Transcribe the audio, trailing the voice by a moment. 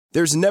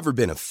There's never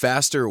been a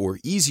faster or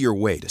easier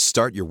way to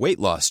start your weight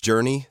loss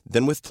journey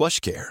than with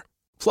PlushCare.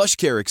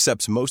 PlushCare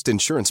accepts most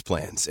insurance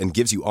plans and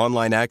gives you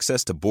online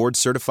access to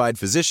board-certified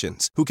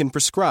physicians who can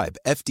prescribe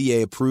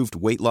FDA-approved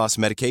weight loss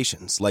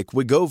medications like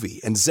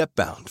Wegovy and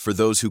Zepbound for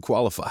those who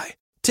qualify.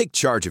 Take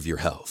charge of your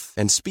health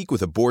and speak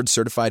with a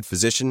board-certified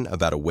physician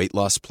about a weight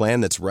loss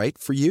plan that's right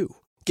for you.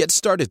 Get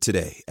started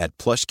today at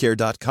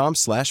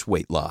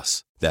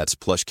plushcare.com/weight-loss. That's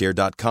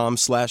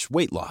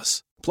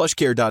plushcare.com/weight-loss.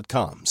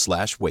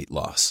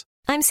 plushcare.com/weight-loss.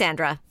 I'm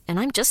Sandra, and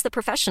I'm just the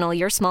professional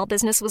your small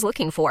business was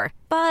looking for.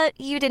 But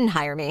you didn't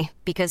hire me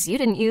because you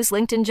didn't use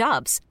LinkedIn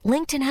Jobs.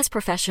 LinkedIn has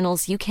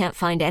professionals you can't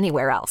find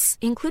anywhere else,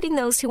 including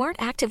those who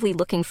aren't actively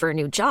looking for a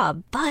new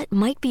job, but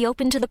might be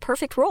open to the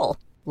perfect role,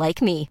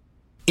 like me.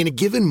 In a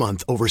given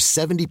month, over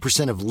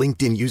 70% of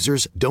LinkedIn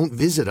users don't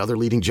visit other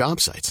leading job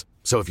sites.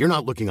 So if you're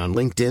not looking on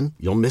LinkedIn,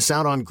 you'll miss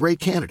out on great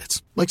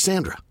candidates like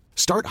Sandra.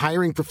 Start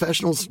hiring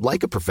professionals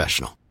like a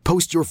professional.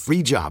 Post your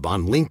free job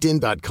on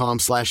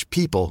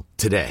linkedin.com/people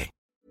today.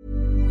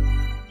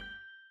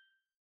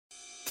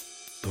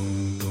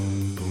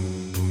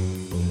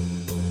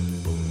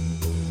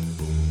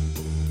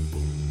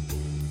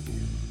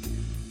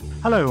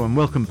 Hello and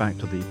welcome back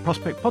to the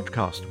Prospect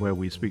Podcast, where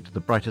we speak to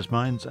the brightest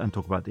minds and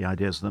talk about the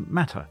ideas that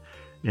matter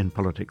in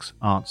politics,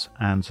 arts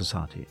and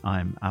society.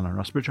 I'm Alan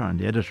Rusbridger, I'm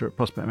the editor at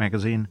Prospect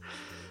Magazine,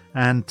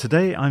 and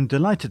today I'm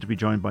delighted to be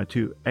joined by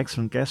two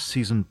excellent guests,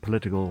 seasoned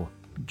political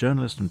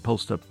journalist and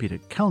pollster Peter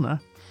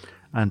Kellner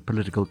and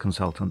political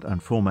consultant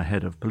and former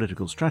head of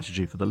political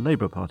strategy for the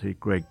Labour Party,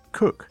 Greg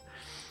Cook,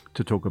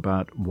 to talk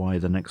about why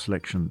the next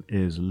election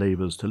is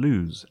Labour's to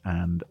lose.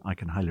 And I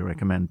can highly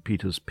recommend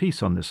Peter's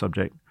piece on this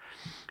subject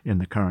in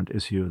the current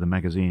issue of the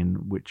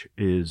magazine, which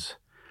is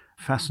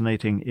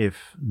fascinating,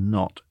 if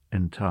not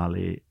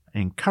entirely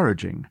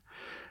encouraging.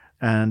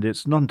 And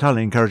it's not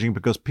entirely encouraging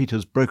because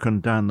Peter's broken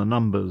down the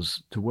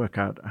numbers to work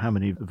out how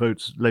many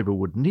votes Labour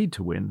would need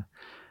to win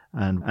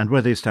and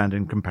where they stand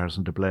in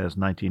comparison to Blair's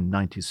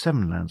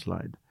 1997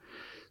 landslide.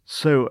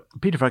 So,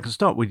 Peter, if I can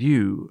start with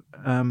you,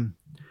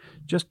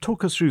 just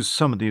talk us through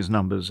some of these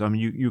numbers. I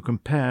mean, you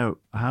compare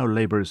how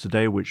Labour is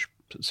today, which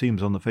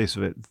seems on the face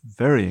of it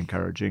very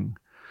encouraging,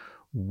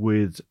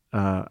 with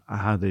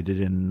how they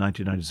did in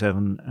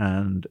 1997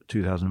 and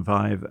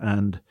 2005,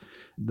 and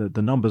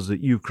the numbers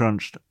that you've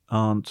crunched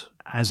aren't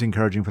as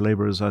encouraging for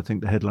Labour as I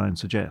think the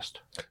headlines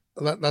suggest.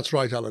 That's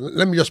right, Alan.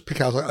 Let me just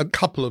pick out a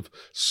couple of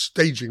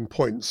staging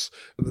points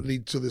that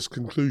lead to this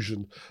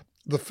conclusion.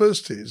 The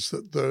first is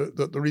that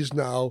there is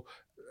now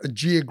a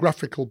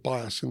geographical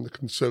bias in the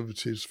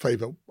Conservatives'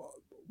 favour.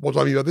 What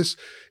I mean by this,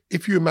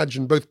 if you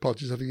imagine both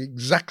parties having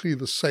exactly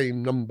the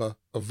same number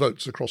of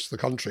votes across the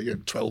country,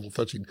 12 or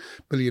 13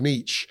 million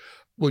each,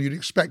 well, you'd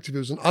expect if it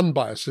was an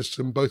unbiased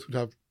system, both would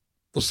have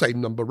the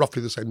same number,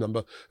 roughly the same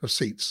number of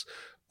seats.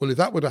 Well, if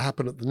that were to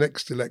happen at the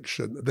next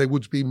election, they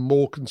would be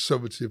more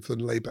Conservative than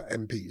Labour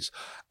MPs.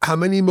 How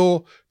many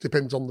more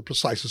depends on the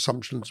precise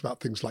assumptions about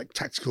things like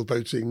tactical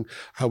voting,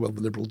 how well the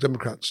Liberal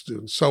Democrats do,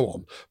 and so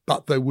on.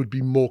 But they would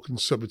be more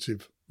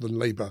Conservative than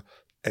Labour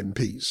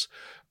MPs.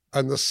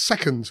 And the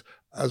second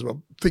as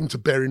well thing to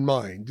bear in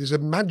mind is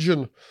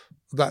imagine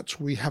that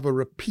we have a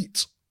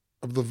repeat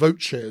of the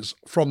vote shares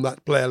from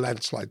that Blair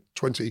landslide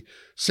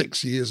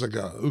 26 years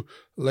ago.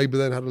 Labour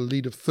then had a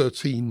lead of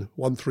 13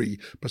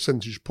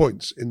 percentage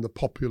points in the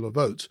popular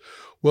vote.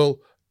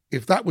 Well,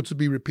 if that were to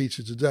be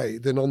repeated today,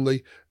 then on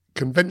the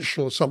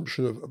conventional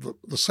assumption of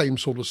the same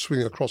sort of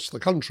swing across the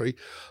country,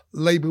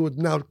 Labour would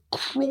now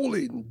crawl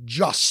in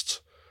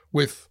just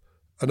with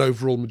an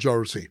overall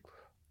majority.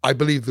 I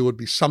believe there would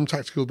be some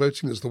tactical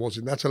voting, as there was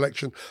in that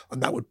election,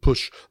 and that would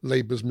push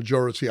Labour's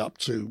majority up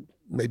to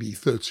maybe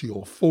 30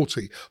 or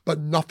 40, but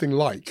nothing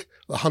like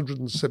the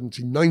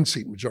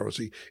 179-seat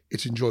majority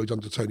it enjoyed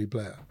under Tony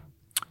Blair.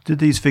 Did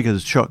these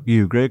figures shock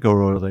you, Greg,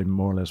 or are they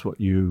more or less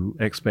what you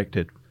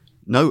expected?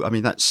 No, I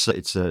mean,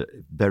 it's a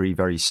very,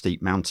 very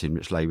steep mountain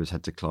which Labour's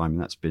had to climb,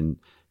 and that's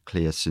been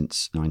clear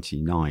since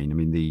 1999. I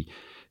mean,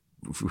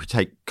 if we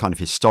take kind of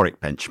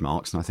historic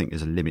benchmarks, and I think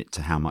there's a limit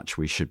to how much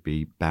we should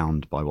be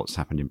bound by what's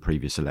happened in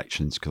previous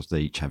elections because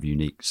they each have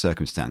unique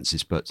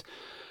circumstances, but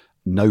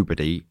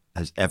nobody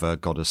has ever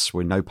got a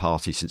swing, no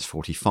party since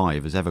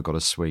 45 has ever got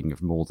a swing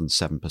of more than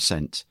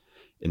 7%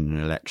 in an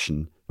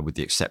election, with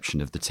the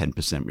exception of the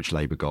 10% which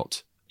Labour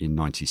got in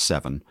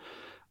 97.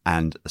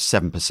 And a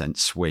 7%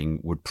 swing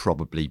would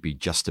probably be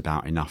just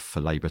about enough for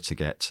Labour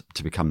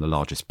to become the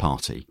largest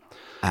party.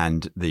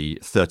 And the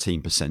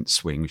 13%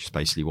 swing, which is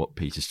basically what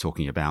Peter's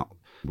talking about,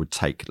 would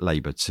take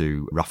Labour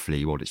to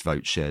roughly what its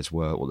vote shares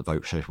were, or the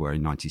vote shares were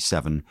in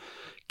 97,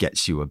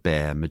 gets you a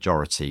bare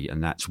majority,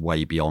 and that's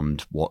way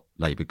beyond what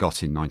Labour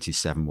got in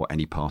 97, what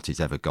any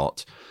party's ever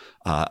got.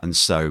 And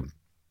so,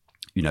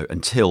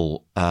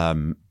 until,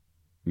 the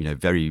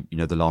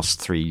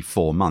last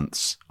 3-4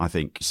 months, I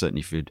think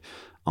certainly if you'd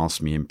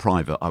asked me in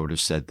private, I would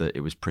have said that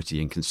it was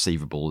pretty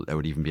inconceivable that there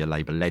would even be a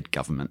Labour-led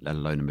government, let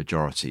alone a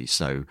majority.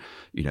 So,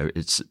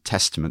 it's a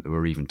testament that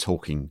we're even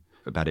talking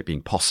about it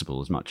being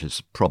possible as much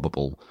as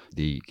probable,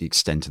 the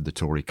extent of the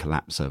Tory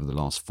collapse over the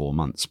last 4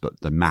 months,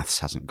 but the maths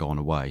hasn't gone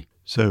away.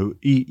 So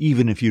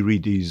even if you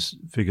read these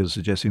figures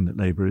suggesting that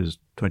Labour is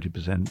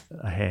 20%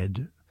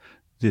 ahead,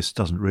 this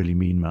doesn't really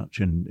mean much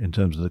in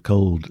terms of the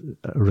cold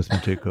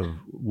arithmetic of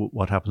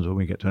what happens when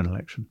we get to an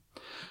election.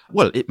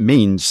 Well, it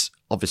means,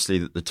 obviously,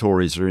 that the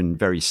Tories are in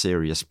very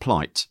serious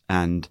plight.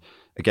 And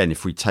again,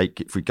 if we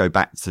go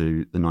back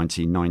to the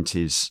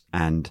 1990s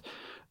and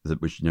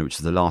which is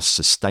the last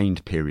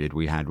sustained period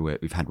we've had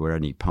where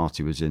any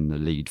party was in the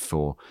lead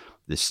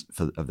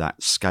of that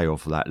scale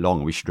for that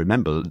long. We should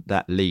remember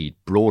that lead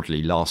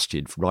broadly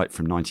lasted right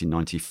from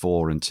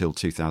 1994 until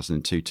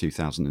 2002,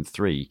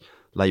 2003.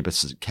 Labour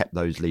kept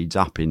those leads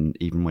up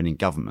even when in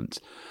government.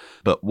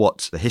 But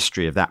what the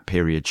history of that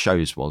period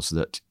shows was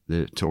that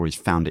the Tories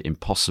found it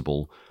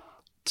impossible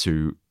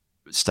to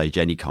stage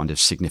any kind of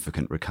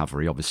significant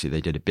recovery. Obviously,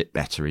 they did a bit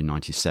better in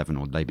 97,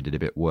 or Labour did a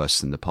bit worse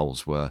than the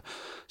polls were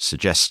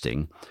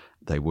suggesting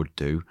they would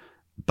do.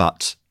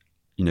 But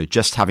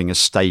just having a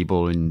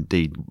stable,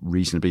 indeed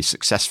reasonably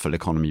successful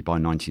economy by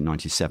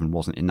 1997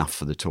 wasn't enough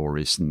for the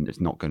Tories, and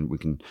we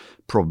can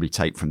probably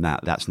take from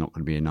that's not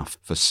going to be enough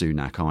for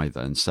Sunak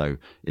either. And so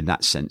in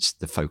that sense,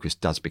 the focus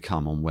does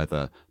become on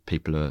whether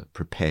people are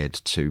prepared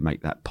to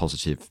make that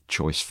positive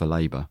choice for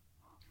Labour.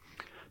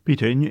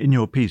 Peter, in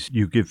your piece,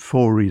 you give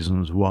 4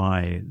 reasons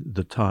why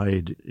the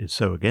tide is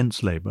so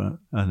against Labour,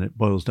 and it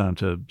boils down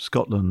to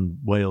Scotland,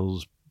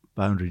 Wales,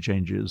 boundary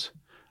changes,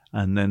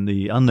 and then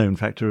the unknown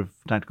factor of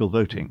tactical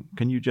voting.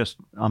 Can you just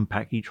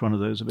unpack each one of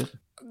those a bit?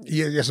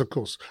 Yes, of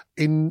course.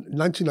 In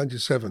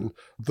 1997,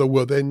 there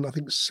were then, I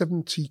think,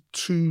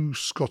 72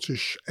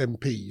 Scottish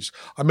MPs.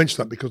 I mention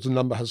that because the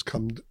number has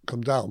come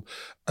down.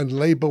 And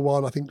Labour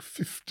won, I think,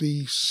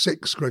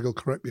 56. Greg will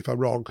correct me if I'm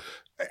wrong.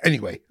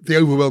 Anyway, the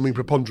overwhelming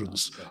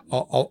preponderance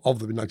of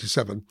them in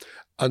 97.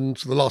 And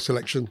the last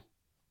election,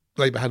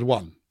 Labour had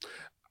won.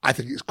 I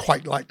think it's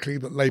quite likely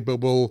that Labour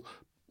will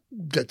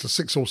get to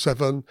 6 or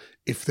 7.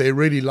 If they're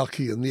really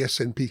lucky and the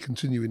SNP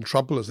continue in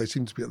trouble, as they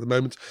seem to be at the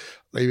moment,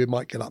 Labour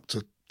might get up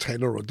to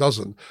 10 or a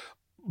dozen.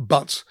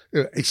 But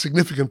a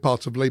significant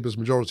part of Labour's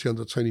majority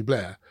under Tony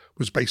Blair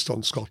was based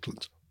on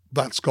Scotland.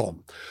 That's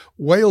gone.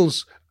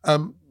 Wales,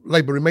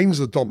 Labour remains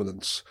the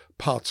dominant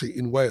party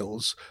in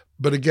Wales,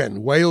 but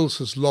again, Wales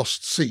has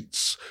lost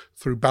seats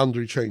through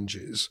boundary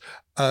changes.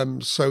 So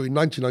in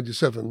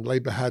 1997,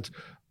 Labour had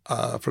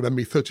from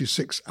memory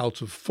 36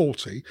 out of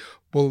 40.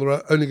 Well, there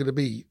are only going to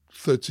be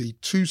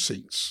 32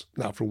 seats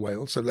now from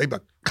Wales, so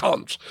Labour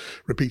can't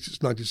repeat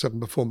its 97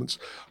 performance.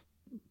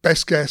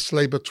 Best guess,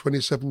 Labour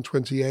 27,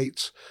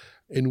 28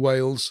 in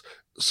Wales.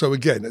 So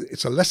again,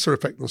 it's a lesser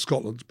effect than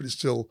Scotland, but it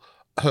still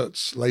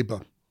hurts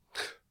Labour.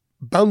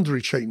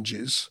 Boundary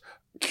changes.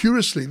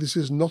 Curiously, this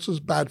is not as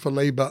bad for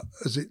Labour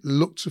as it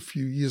looked a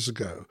few years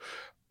ago.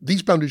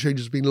 These boundary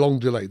changes have been long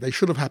delayed. They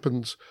should have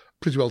happened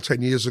pretty well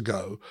 10 years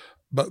ago,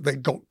 but they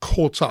got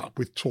caught up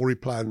with Tory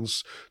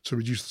plans to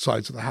reduce the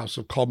size of the House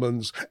of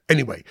Commons.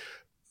 Anyway,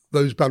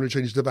 those boundary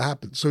changes never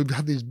happened. So we've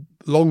had these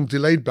long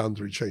delayed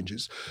boundary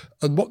changes.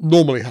 And what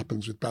normally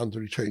happens with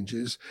boundary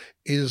changes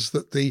is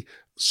that the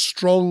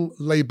strong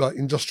Labour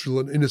industrial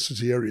and inner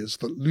city areas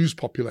that lose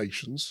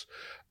populations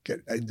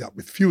end up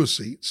with fewer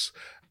seats,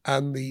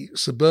 and the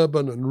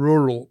suburban and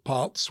rural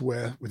parts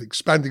where, with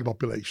expanding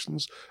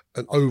populations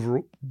and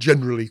overall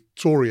generally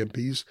Tory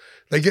MPs,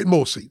 they get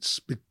more seats.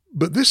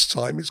 But this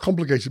time it's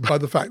complicated by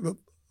the fact that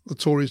the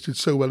Tories did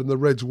so well in the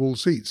red wall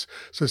seats.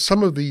 So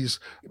some of these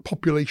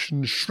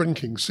population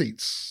shrinking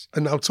seats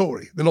are now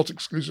Tory. They're not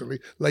exclusively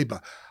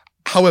Labour.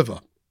 However,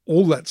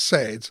 all that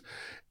said,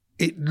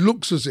 it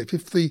looks as if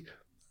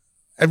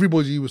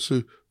everybody was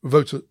to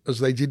vote as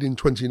they did in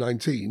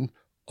 2019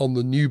 on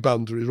the new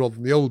boundaries rather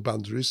than the old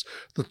boundaries,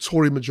 the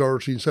Tory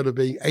majority, instead of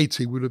being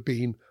 80, would have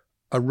been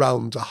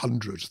around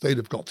 100. They'd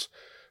have got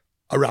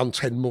around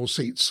 10 more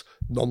seats.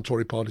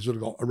 Non-Tory parties would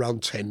have got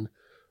around 10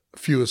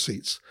 fewer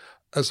seats.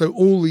 And so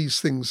all these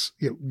things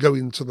go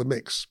into the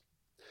mix.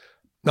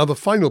 Now, the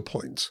final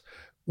point,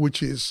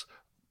 which is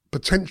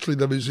potentially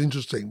the most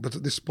interesting, but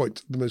at this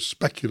point the most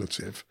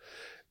speculative,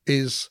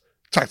 is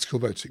tactical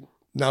voting.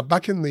 Now,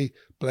 back in the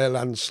Blair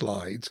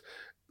landslide,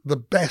 the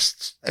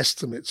best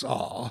estimates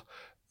are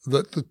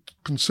that the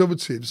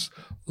Conservatives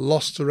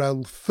lost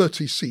around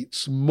 30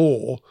 seats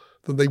more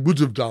than they would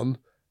have done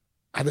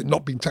had it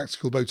not been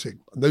tactical voting.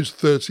 And those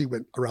 30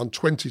 went around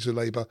 20 to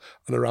Labour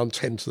and around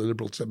 10 to the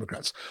Liberal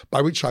Democrats,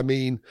 by which I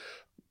mean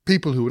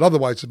people who would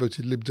otherwise have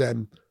voted Lib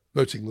Dem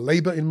voting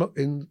Labour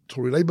in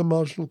Tory Labour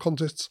marginal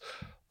contests,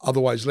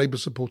 otherwise Labour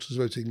supporters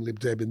voting Lib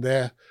Dem in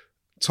their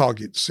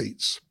target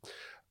seats.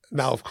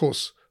 Now, of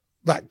course,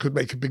 that could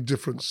make a big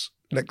difference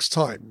next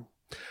time.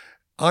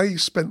 I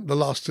spent the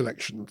last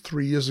election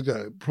 3 years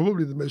ago,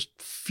 probably the most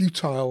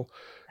futile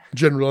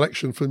general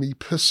election for me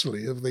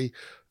personally of the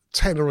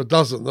 10 or a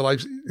dozen that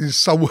I've in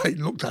some way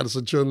looked at as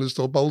a journalist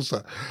or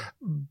pollster,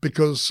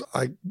 because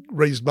I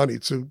raised money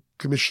to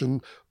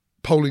commission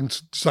polling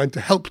designed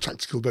to help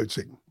tactical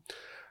voting.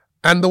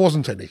 And there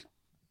wasn't any.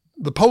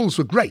 The polls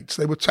were great.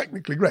 They were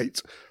technically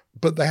great,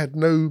 but they had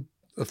no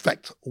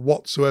effect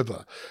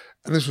whatsoever.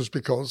 And this was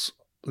because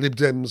Lib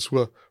Dems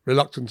were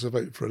reluctant to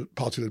vote for a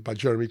party led by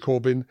Jeremy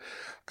Corbyn.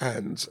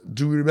 And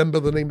do we remember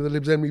the name of the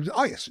Lib Dem?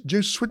 Ah, yes, Jo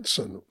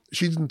Swinson.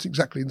 She didn't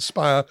exactly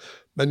inspire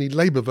many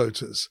Labour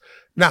voters.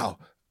 Now,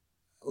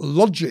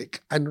 logic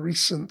and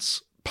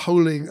recent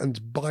polling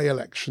and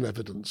by-election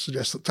evidence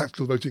suggests that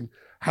tactical voting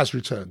has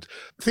returned.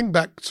 Think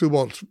back to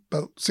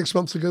about 6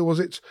 months ago, was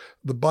it?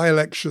 The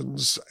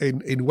by-elections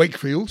in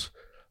Wakefield,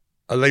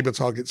 a Labour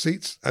target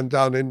seat, and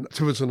down in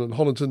Tiverton and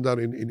Honiton, down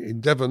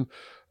in Devon,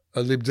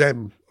 a Lib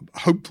Dem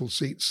hopeful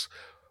seats.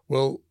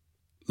 Well,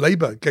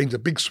 Labour gained a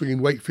big swing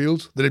in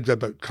Wakefield. The Lib Dem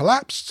vote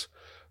collapsed.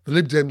 The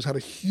Lib Dems had a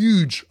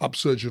huge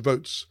upsurge of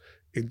votes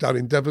down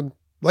in Devon.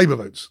 Labour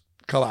votes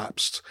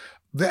collapsed.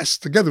 This,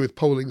 together with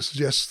polling,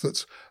 suggests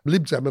that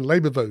Lib Dem and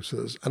Labour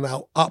voters are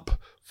now up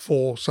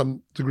for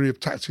some degree of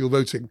tactical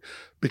voting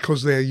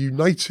because they are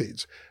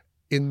united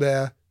in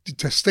their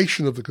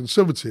detestation of the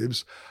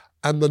Conservatives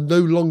and they're no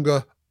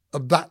longer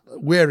of that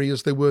wary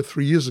as they were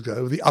 3 years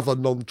ago, the other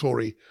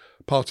non-Tory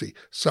party.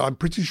 So I'm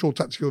pretty sure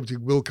tactical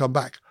voting will come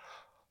back.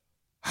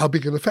 How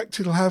big an effect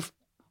it'll have,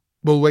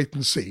 we'll wait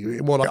and see.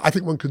 I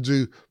think one could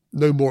do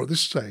no more at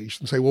this stage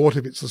than say, well, what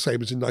if it's the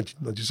same as in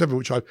 1997,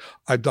 which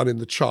I've done in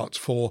the chart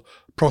for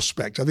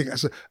Prospect. I think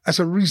that's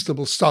a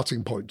reasonable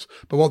starting point.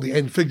 But what the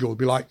end figure will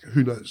be like,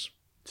 who knows?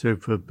 So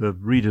for the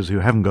readers who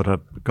haven't got a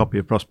copy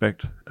of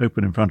Prospect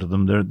open in front of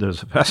them,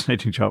 there's a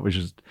fascinating chart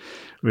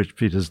which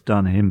Peter's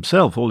done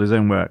himself, all his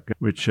own work,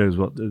 which shows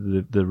what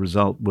the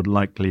result would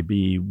likely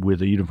be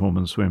with a uniform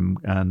and swim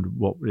and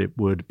what it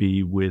would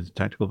be with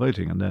tactical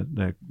voting.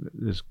 And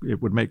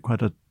it would make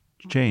quite a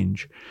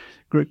change.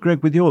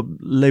 Greg, with your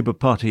Labour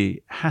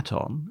Party hat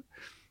on,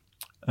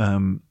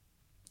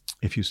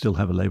 if you still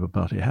have a Labour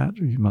Party hat,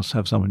 you must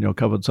have some in your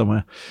cupboard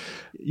somewhere,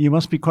 you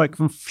must be quite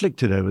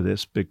conflicted over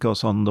this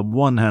because on the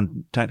one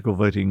hand, tactical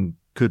voting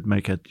could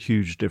make a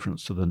huge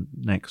difference to the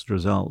next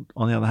result.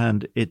 On the other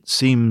hand, it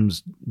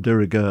seems de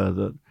rigueur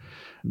that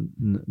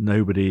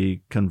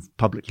nobody can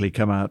publicly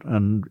come out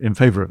and in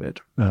favour of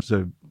it.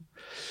 So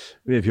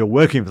if you're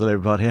working for the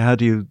Labour Party, how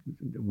do you,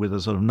 with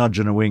a sort of nudge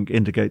and a wink,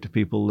 indicate to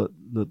people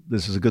that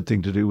this is a good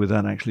thing to do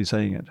without actually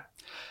saying it?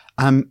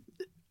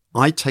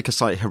 I take a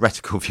slightly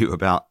heretical view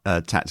about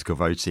tactical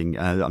voting,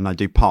 and I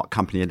do part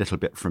company a little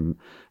bit from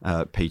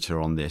Peter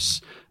on this.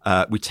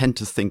 We tend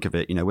to think of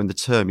it, when the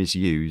term is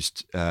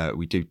used,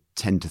 we do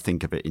tend to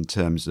think of it in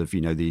terms of,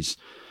 these,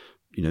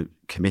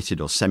 committed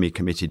or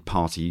semi-committed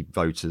party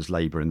voters,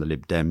 Labour and the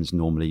Lib Dems.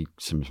 Normally,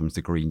 sometimes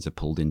the Greens are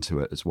pulled into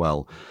it as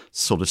well,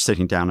 sort of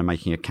sitting down and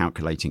making a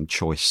calculating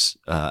choice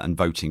and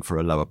voting for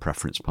a lower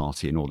preference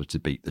party in order to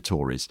beat the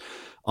Tories.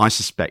 I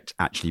suspect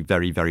actually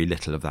very, very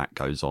little of that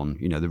goes on.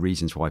 The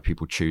reasons why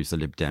people choose the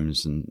Lib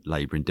Dems and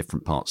Labour in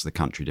different parts of the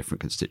country,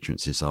 different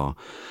constituencies, are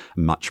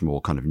much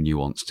more kind of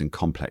nuanced and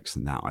complex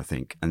than that, I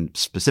think. And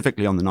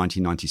specifically on the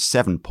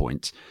 1997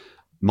 point,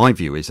 my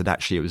view is that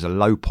actually it was a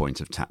low point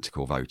of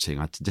tactical voting.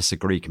 I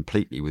disagree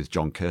completely with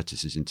John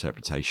Curtis's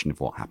interpretation of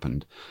what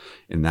happened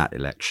in that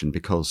election,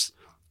 because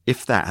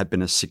if that had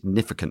been a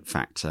significant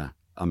factor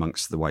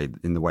amongst the way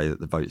that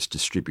the votes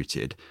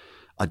distributed,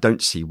 I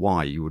don't see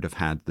why you would have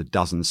had the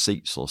dozen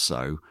seats or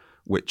so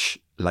which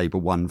Labour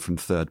won from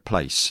third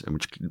place, and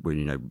which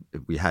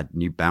we had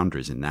new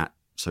boundaries in that,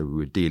 so we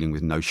were dealing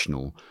with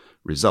notional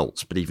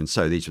results. But even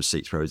so, these were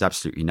seats where there was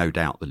absolutely no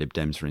doubt the Lib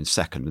Dems were in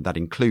second, and that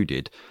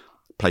included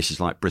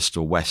places like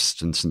Bristol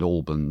West and St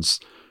Albans,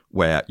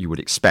 where you would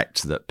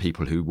expect that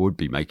people who would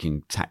be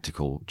making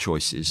tactical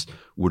choices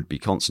would be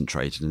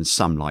concentrated, and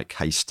some like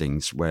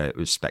Hastings, where it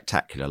was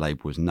spectacular,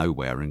 Labour was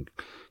nowhere and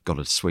got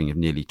a swing of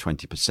nearly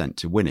 20%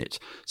 to win it.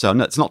 So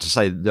it's not to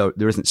say that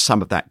there isn't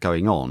some of that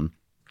going on,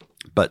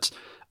 but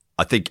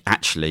I think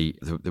actually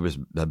there was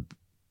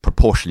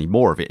proportionally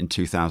more of it in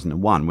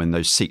 2001 when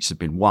those seats had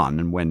been won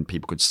and when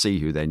people could see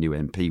who their new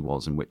MP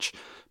was and which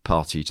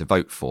party to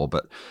vote for.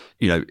 But,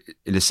 in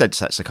a sense,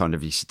 that's a kind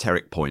of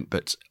esoteric point.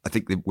 But I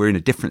think that we're in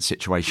a different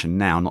situation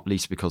now, not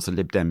least because the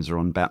Lib Dems are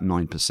on about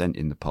 9%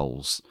 in the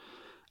polls,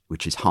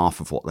 which is half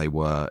of what they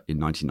were in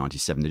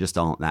 1997. There just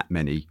aren't that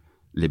many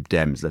Lib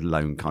Dems, let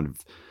alone kind of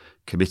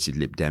committed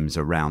Lib Dems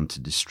around to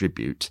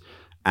distribute.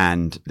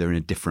 And they're in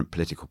a different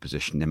political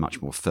position. They're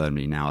much more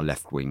firmly now a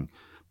left-wing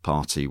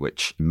party,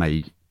 which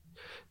may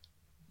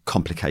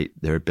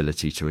complicate their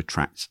ability to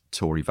attract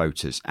Tory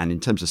voters. And in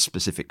terms of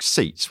specific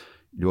seats,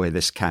 where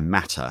this can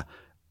matter,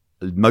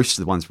 most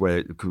of the ones where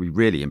it could be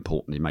really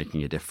important in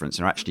making a difference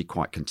are actually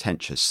quite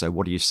contentious. So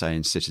what do you say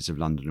in cities of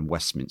London and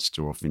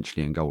Westminster, or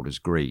Finchley and Golders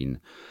Green,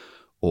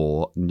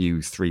 or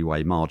new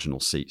three-way marginal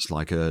seats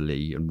like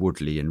Early and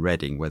Woodley and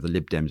Reading, where the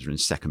Lib Dems are in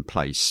second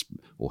place,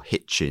 or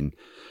Hitchin,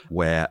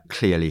 where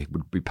clearly it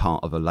would be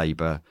part of a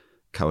Labour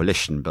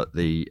coalition, but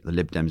the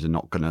Lib Dems are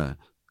not going to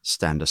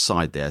stand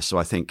aside there. So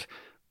I think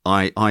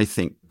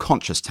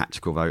conscious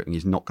tactical voting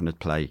is not going to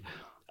play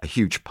a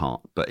huge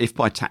part. But if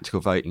by tactical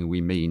voting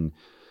we mean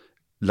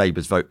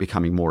Labour's vote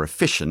becoming more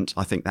efficient,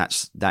 I think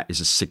that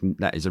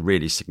is a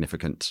really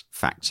significant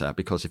factor,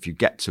 because if you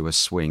get to a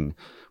swing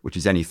which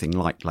is anything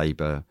like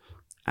Labour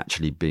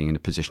actually being in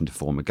a position to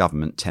form a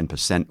government,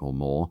 10% or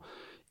more,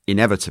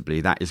 inevitably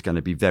that is going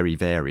to be very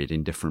varied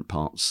in different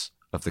parts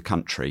of the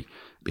country,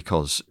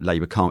 because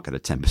Labour can't get a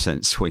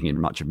 10% swing in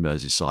much of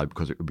Merseyside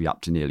because it would be up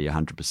to nearly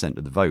 100%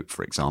 of the vote,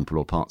 for example,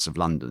 or parts of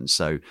London.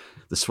 So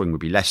the swing would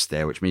be less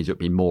there, which means it would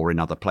be more in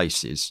other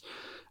places.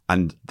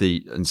 And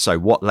so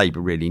what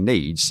Labour really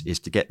needs is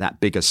to get that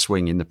bigger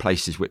swing in the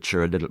places which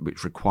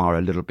require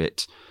a little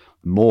bit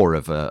more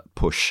of a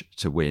push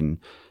to win.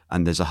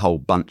 And there's a whole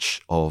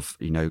bunch of,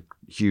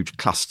 huge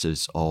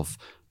clusters of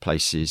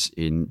places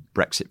in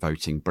Brexit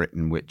voting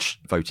Britain which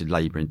voted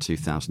Labour in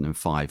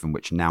 2005 and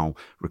which now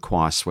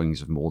require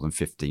swings of more than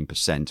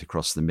 15%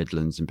 across the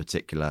Midlands, in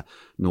particular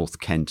North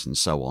Kent and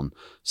so on.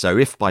 So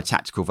if by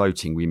tactical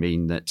voting we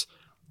mean that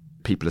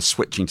people are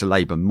switching to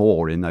Labour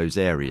more in those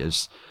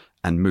areas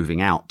and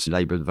moving out,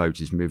 Labour vote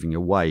is moving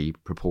away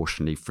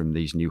proportionally from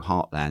these new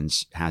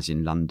heartlands, as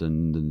in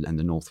London and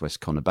the northwest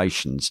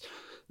conurbations,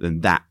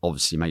 then that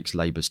obviously makes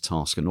Labour's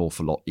task an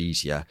awful lot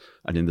easier,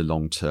 and in the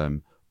long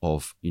term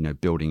of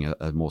building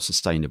a more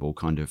sustainable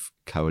kind of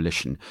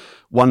coalition.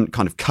 One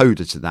kind of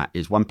coda to that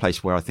is one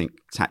place where I think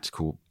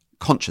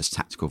conscious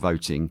tactical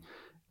voting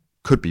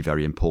could be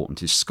very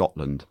important is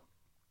Scotland.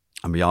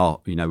 And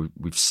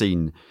we've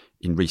seen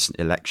in recent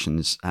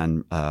elections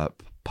and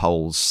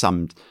polls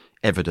some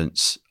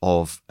evidence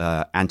of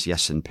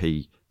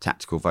anti-SNP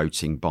tactical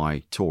voting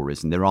by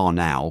Tories, and there are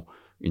now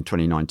in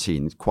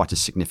 2019 quite a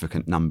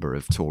significant number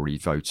of Tory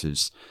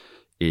voters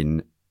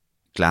in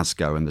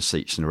Glasgow and the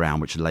seats and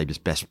around, which are Labour's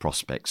best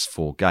prospects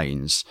for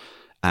gains,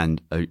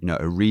 and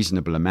a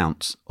reasonable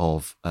amount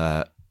of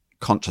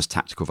conscious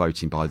tactical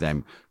voting by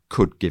them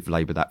could give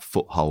Labour that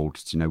foothold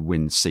to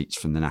win seats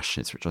from the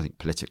Nationalists, which I think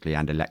politically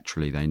and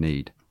electorally they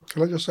need.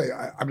 Can I just say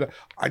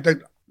I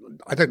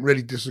don't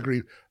really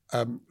disagree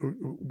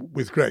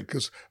with Greg,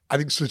 because I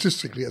think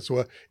statistically as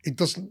well, it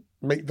doesn't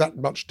make that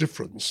much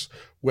difference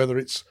whether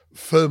it's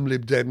firm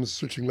Lib Dems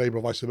switching Labour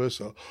or vice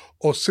versa,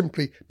 or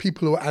simply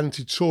people who are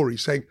anti-Tory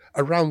saying,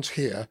 around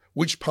here,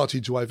 which party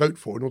do I vote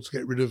for in order to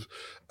get rid of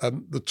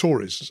the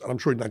Tories? And I'm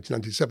sure in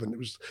 1997 it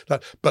was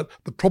that. But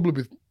the problem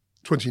with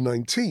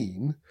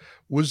 2019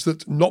 was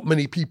that not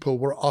many people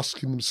were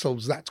asking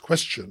themselves that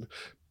question,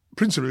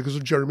 principally because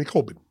of Jeremy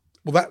Corbyn.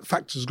 Well, that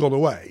fact has gone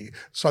away.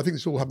 So I think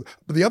this all happened.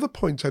 But the other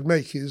point I'd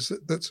make is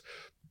that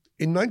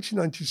in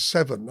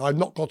 1997, I've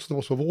not got to the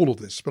bottom of all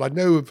of this, but I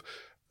know of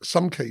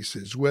some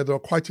cases where there are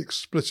quite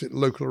explicit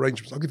local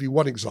arrangements. I'll give you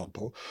one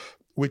example,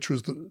 which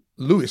was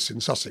Lewis in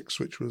Sussex,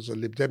 which was a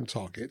Lib Dem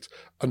target,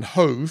 and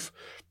Hove,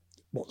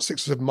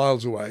 6 or 7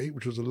 miles away,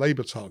 which was a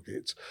Labour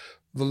target.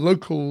 The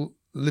local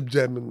Lib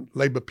Dem and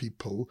Labour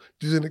people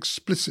did an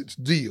explicit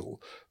deal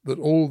that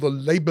all the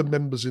Labour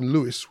members in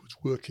Lewis would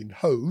work in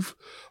Hove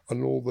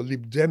and all the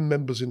Lib Dem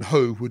members in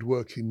Hove would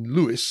work in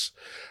Lewis,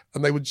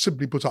 and they would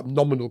simply put up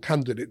nominal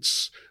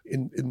candidates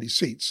in these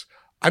seats.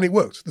 And it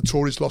worked. The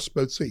Tories lost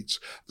both seats.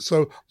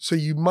 So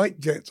you might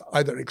get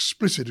either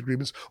explicit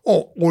agreements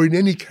or in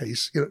any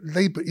case,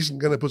 Labour isn't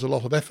going to put a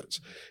lot of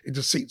effort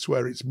into seats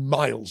where it's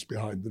miles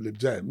behind the Lib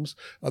Dems,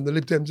 and the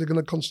Lib Dems are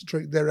going to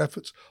concentrate their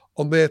efforts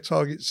on their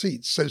target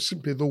seats. So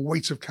simply the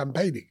weight of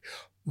campaigning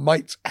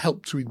might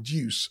help to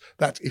induce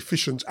that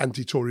efficient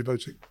anti-Tory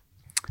voting.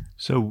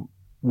 So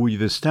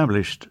we've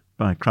established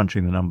by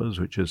crunching the numbers,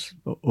 which is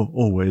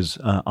always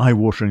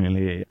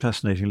eye-wateringly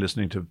fascinating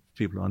listening to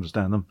people who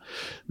understand them,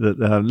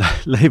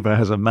 that Labour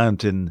has a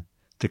mountain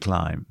to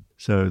climb.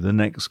 So the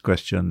next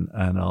question,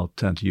 and I'll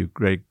turn to you,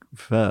 Greg,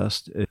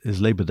 first,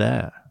 is Labour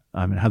there?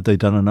 I mean, have they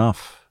done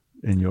enough,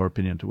 in your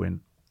opinion, to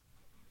win?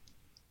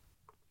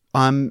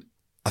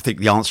 I think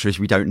the answer is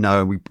we don't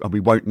know, and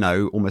we won't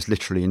know almost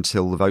literally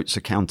until the votes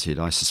are counted,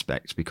 I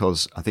suspect,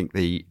 because I think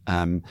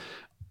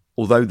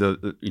although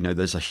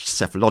there's a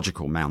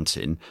cephalological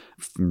mountain,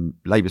 from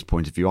Labour's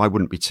point of view, I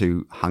wouldn't be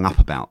too hung up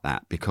about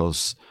that,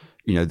 because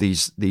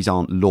these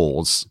aren't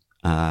laws.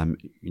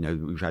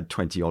 We've had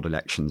 20 odd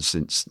elections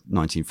since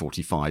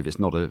 1945. It's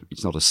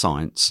not a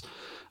science,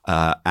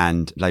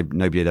 and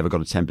nobody had ever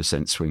got a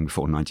 10% swing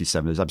before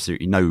 97. There's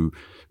absolutely no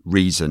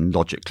reason,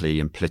 logically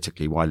and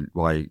politically,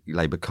 why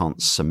Labour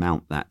can't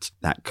surmount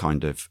that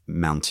kind of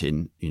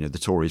mountain. The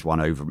Tories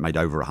made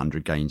over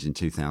 100 gains in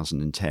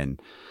 2010.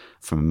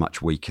 From a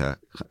much weaker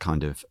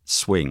kind of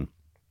swing.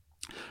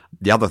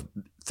 The other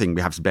thing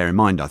we have to bear in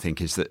mind, I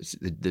think, is that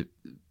the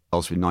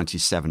polls with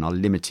 97 are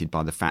limited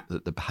by the fact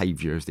that the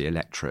behaviour of the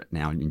electorate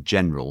now, in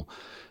general,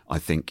 I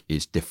think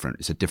is different.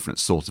 It's a different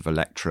sort of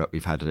electorate.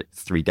 We've had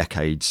 3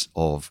 decades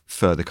of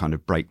further kind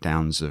of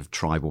breakdowns of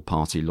tribal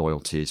party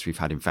loyalties. We've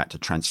had, in fact, a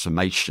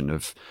transformation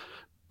of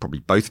probably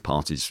both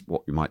parties,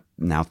 what we might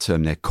now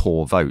term their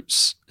core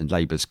votes, and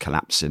Labour's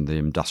collapse in the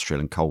industrial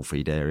and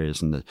coalfield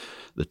areas, and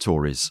the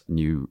Tories'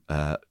 new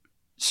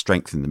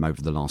strength in them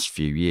over the last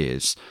few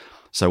years.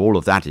 So all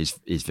of that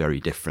is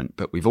very different.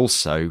 But we've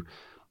also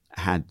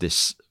had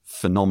this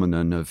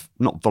phenomenon of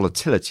not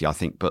volatility, I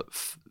think, but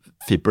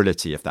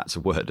febrility, if that's a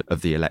word,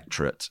 of the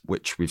electorate,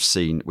 which we've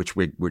seen, which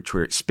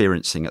we're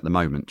experiencing at the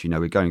moment.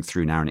 We're going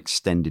through now an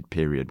extended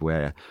period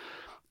where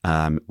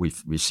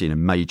we've seen a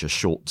major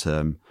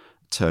short-term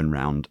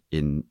turnaround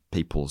in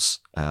people's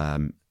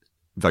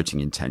voting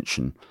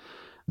intention.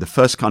 The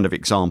first kind of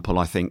example,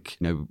 I think,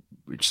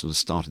 which sort of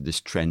started this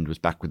trend was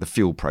back with the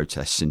fuel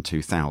protests in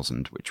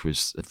 2000, which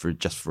was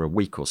for a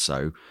week or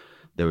so.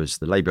 There was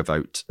the Labour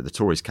vote. The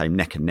Tories came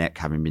neck and neck,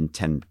 having been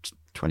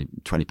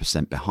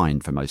 20%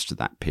 behind for most of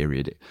that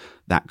period.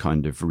 That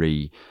kind of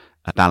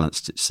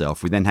rebalanced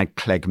itself. We then had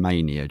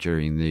Cleggmania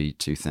during the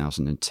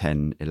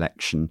 2010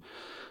 election.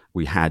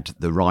 We had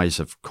the rise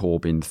of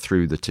Corbyn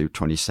through the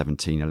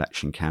 2017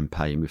 election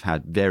campaign. We've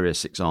had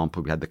various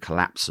examples. We had the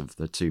collapse of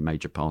the two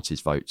major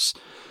parties' votes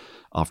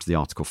after the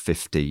Article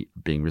 50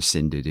 being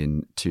rescinded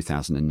in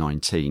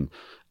 2019,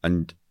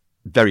 and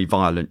very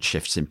violent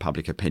shifts in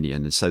public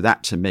opinion. And so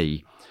that, to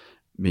me,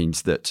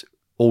 means that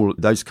all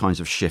those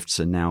kinds of shifts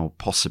are now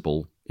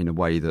possible in a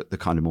way that the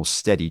kind of more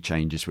steady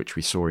changes which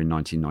we saw in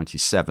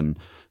 1997,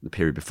 the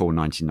period before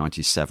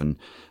 1997,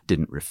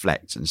 didn't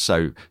reflect. And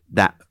so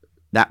that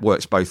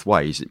works both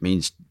ways. It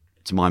means,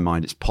 to my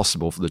mind, it's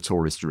possible for the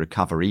Tories to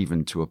recover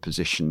even to a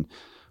position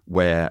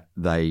where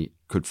they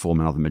could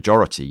form another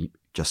majority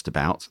just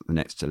about the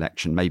next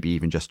election, maybe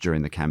even just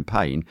during the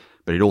campaign.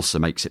 But it also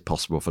makes it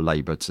possible for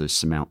Labour to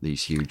surmount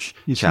these huge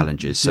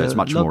challenges. So it's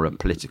much more a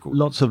political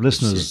Lots of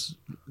listeners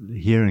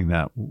hearing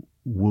that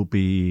will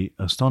be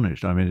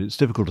astonished. I mean, it's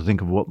difficult to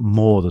think of what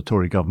more the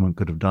Tory government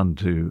could have done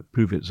to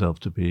prove itself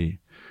to be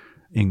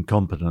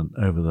incompetent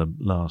over the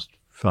last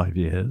 5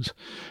 years.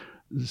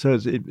 So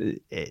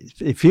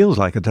it feels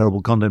like a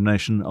terrible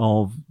condemnation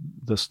of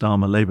the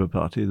Starmer Labour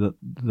Party that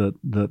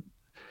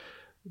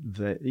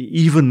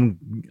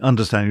even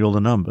understanding all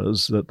the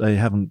numbers, that they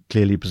haven't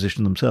clearly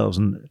positioned themselves.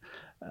 And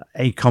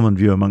a common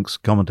view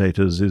amongst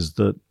commentators is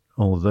that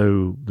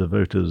although the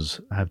voters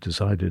have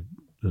decided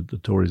that the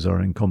Tories are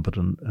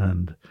incompetent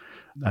and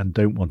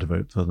don't want to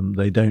vote for them,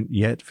 they don't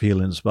yet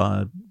feel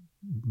inspired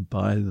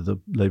by the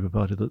Labour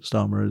Party that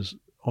Starmer is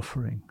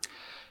offering.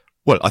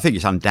 Well, I think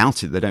it's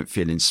undoubted they don't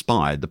feel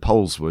inspired. The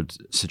polls would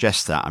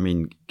suggest that. I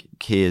mean,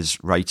 Keir's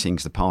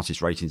ratings, the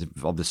party's ratings,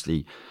 have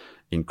obviously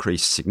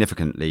increased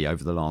significantly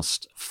over the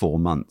last 4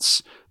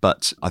 months.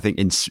 But I think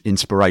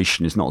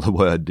inspiration is not the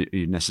word that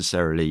you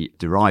necessarily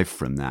derive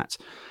from that.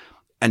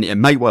 And it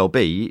may well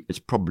be, it's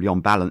probably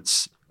on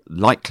balance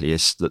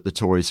likeliest that the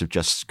Tories have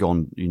just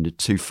gone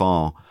too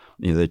far.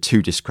 They're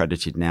too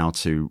discredited now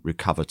to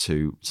recover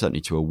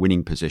certainly to a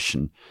winning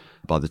position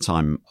by the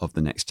time of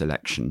the next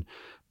election.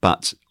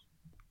 But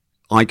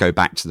I go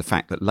back to the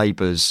fact that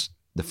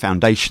the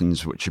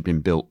foundations which have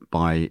been built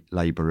by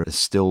Labour are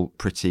still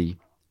pretty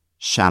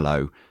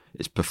shallow.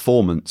 Its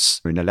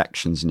performance in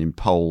elections and in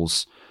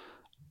polls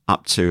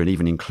up to and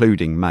even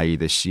including May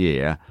this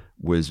year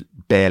was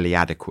barely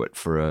adequate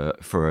for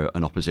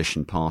an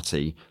opposition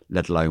party,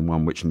 let alone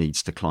one which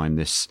needs to climb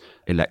this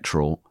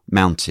electoral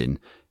mountain.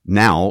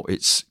 Now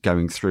it's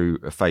going through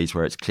a phase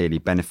where it's clearly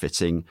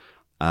benefiting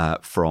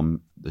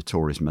from the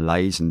Tories'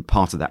 malaise, and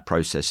part of that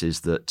process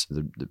is that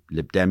the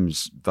Lib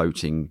Dems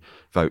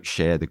vote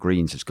share, the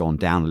Greens, has gone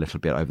down a little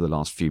bit over the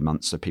last few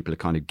months, so people are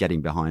kind of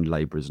getting behind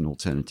Labour as an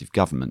alternative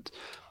government.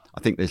 I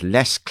think there's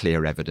less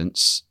clear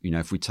evidence,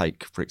 if we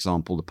take, for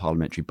example, the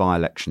parliamentary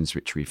by-elections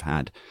which we've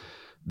had,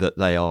 that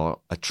they are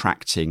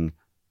attracting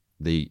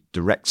the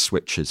direct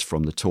switches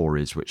from the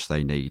Tories which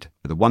they need.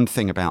 The one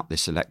thing about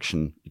this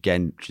election,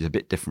 again, which is a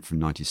bit different from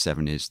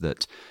 97, is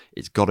that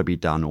it's got to be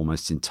done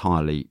almost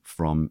entirely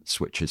from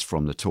switches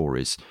from the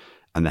Tories.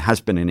 And there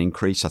has been an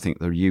increase. I think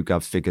the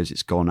YouGov figures,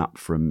 it's gone up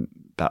from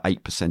about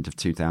 8% of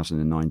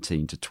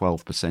 2019 to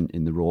 12%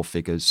 in the raw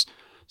figures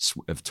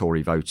of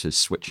Tory voters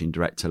switching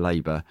direct to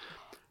Labour.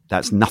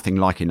 That's nothing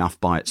like enough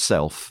by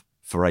itself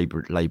for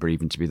Labour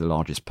even to be the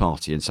largest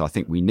party. And so I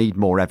think we need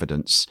more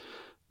evidence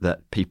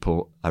that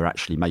people are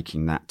actually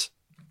making that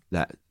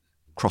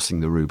crossing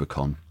the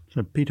Rubicon.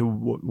 So, Peter,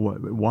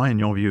 why, in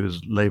your view,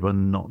 is Labour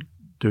not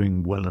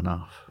doing well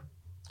enough?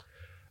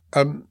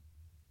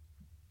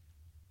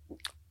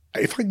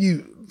 If I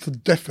knew the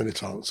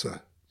definite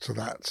answer to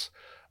that,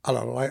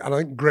 Alan, and I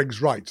think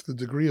Greg's right, the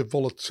degree of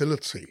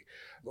volatility,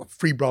 the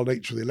febrile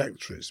nature of the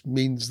electorate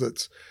means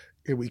that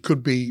we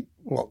could be,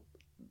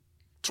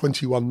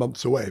 21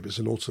 months away, if it's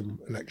an autumn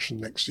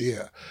election next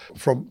year,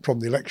 from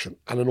the election,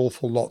 and an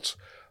awful lot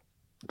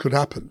could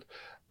happen.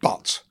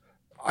 But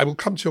I will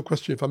come to your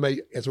question, if I may,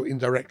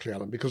 indirectly,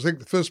 Alan, because I think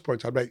the first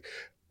point I make,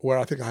 where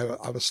I think I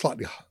have a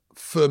slightly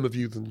firmer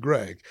view than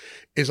Greg,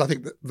 is I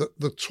think that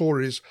the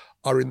Tories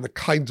are in the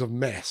kind of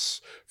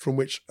mess from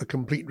which a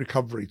complete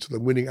recovery to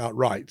them winning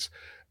outright,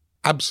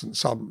 absent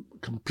some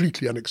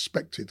completely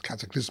unexpected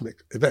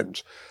cataclysmic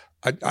event,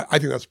 I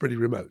think that's pretty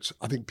remote.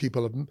 I think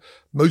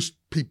most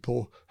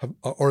people have,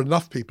 or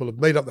enough people have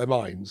made up their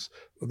minds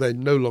that they're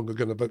no longer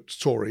going to vote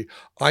Tory.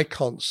 I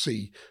can't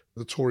see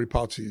the Tory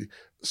party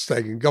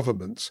staying in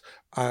government.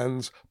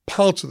 And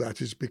part of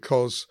that is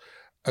because,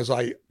 as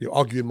I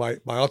argue in my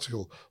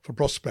article for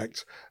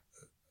Prospect,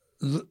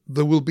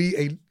 there will be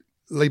a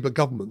Labour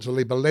government, a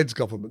Labour-led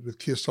government with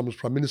Keir Starmer as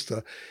Prime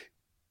Minister.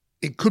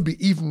 It could be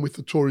even with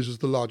the Tories as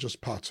the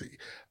largest party,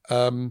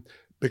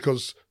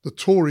 because the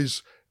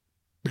Tories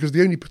because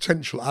the only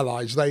potential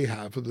allies they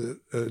have are the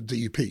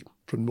DUP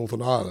from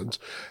Northern Ireland,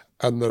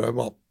 and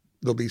there'll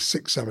be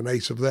 6, 7,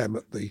 8 of them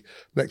at the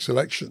next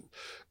election.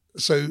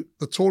 So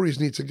the Tories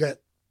need to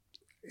get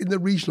in the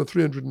region of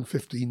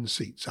 315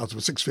 seats out of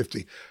a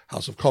 650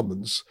 House of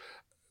Commons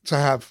to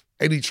have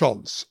any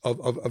chance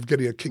of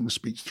getting a King's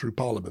Speech through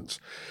Parliament.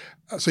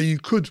 So you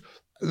could,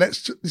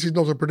 this is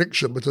not a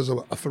prediction, but as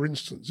a for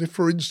instance, if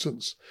for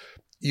instance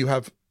you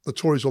have the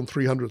Tories on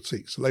 300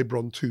 seats, Labour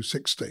on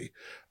 260,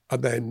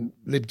 and then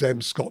Lib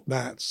Dems, Scott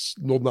Nats,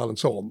 Northern Ireland and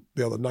so on,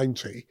 the other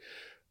 90,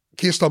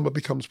 Keir Starmer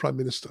becomes Prime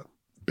Minister.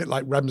 A bit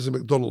like Ramsay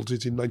MacDonald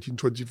did in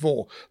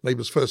 1924,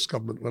 Labour's first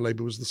government, when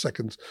Labour was the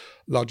second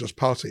largest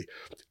party.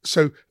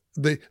 So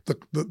the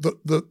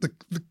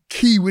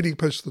key winning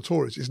post of the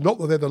Tories is not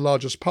that they're the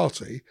largest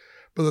party,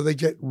 but that they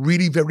get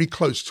really very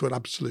close to an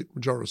absolute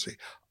majority.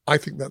 I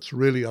think that's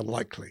really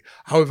unlikely.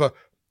 However,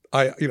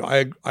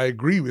 I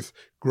agree with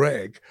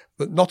Greg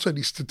that not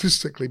only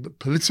statistically but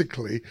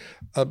politically,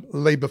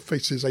 Labour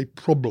faces a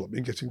problem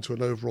in getting to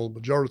an overall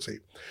majority,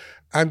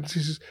 and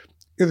this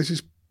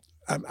is,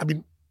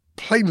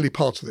 plainly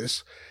part of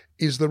this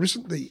is there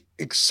isn't the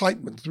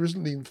excitement, there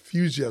isn't the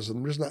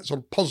enthusiasm, there isn't that sort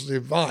of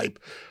positive vibe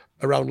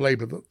around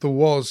Labour that there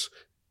was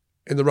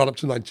in the run-up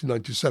to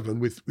 1997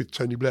 with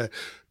Tony Blair.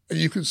 And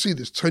you can see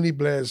this, Tony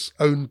Blair's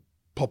own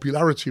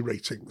popularity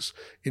ratings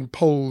in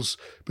polls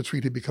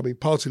between him becoming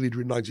party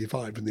leader in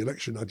 95 and the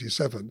election in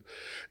 97.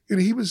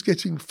 He was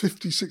getting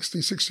 50, 60,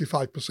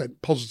 65%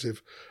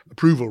 positive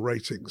approval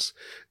ratings.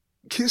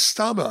 Keir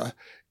Starmer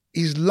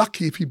is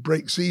lucky if he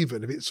breaks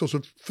even, if it's sort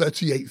of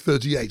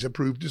 38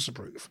 approve,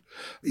 disapprove.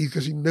 He's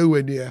getting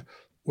nowhere near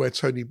where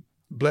Tony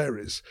Blair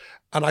is.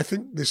 And I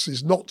think this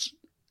is not,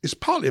 it's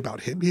partly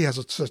about him. He has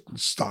a certain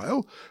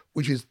style,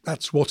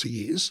 that's what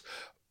he is.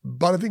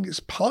 But I think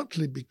it's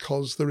partly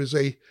because there is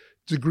a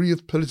degree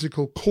of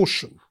political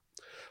caution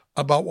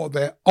about what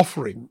they're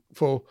offering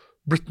for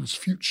Britain's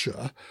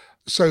future.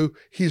 So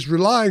he's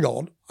relying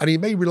on, and he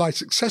may rely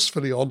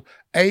successfully on,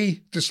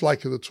 A,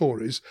 dislike of the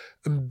Tories,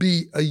 and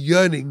B, a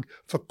yearning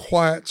for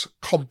quiet,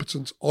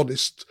 competent,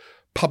 honest,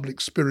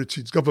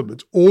 public-spirited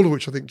government, all of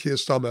which I think Keir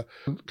Starmer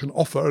can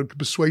offer and can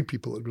persuade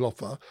people that will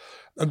offer.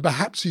 And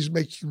perhaps he's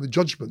making the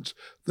judgment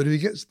that if he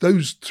gets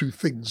those two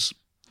things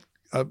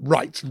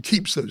right and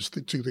keeps those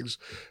two things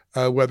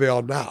where they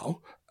are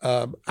now,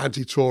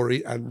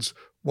 anti-Tory and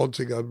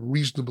wanting a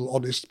reasonable,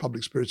 honest,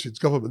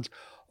 public-spirited government,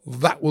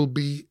 that will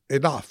be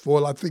enough.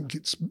 Well, I think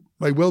it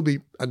may well be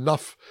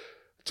enough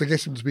to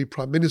get him to be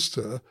Prime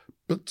Minister,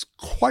 but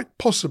quite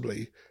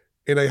possibly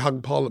in a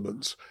hung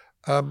Parliament.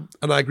 And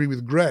I agree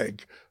with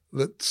Greg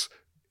that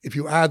if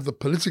you add the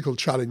political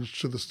challenge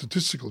to the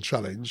statistical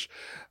challenge,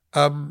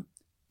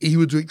 he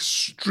would do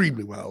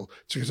extremely well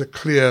to get a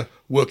clear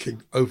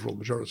working overall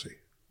majority.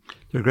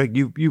 So, Greg,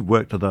 you've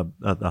worked at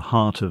the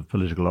heart of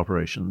political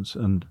operations,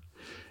 and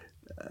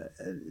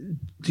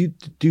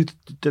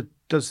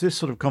does this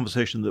sort of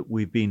conversation that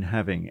we've been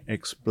having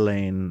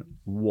explain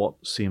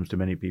what seems to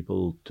many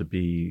people to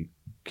be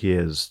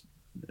Keir's,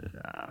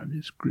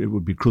 it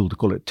would be cruel to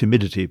call it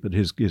timidity, but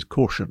his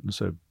caution?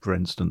 So, for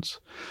instance,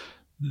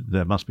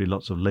 there must be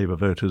lots of Labour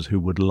voters who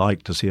would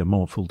like to see a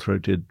more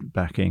full-throated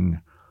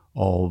backing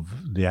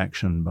of the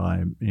action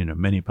by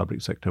many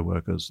public sector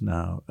workers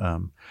now,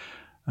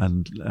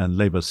 and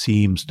Labour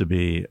seems to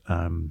be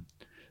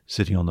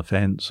sitting on the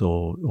fence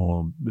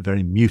or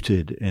very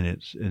muted in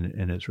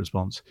its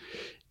response.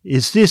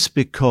 Is this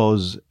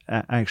because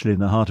actually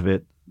in the heart of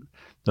it,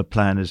 the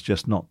plan is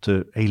just not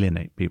to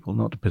alienate people,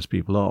 not to piss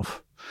people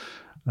off,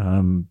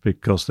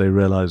 because they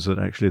realise that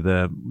actually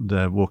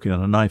they're walking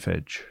on a knife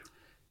edge?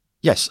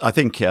 Yes, I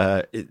think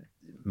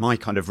my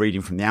kind of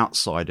reading from the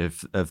outside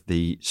of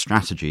the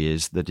strategy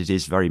is that it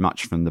is very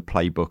much from the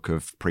playbook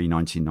of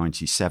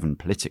pre-1997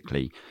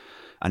 politically,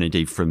 and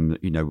indeed from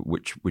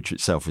which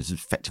itself is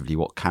effectively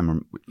what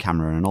Cameron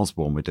and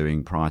Osborne were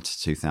doing prior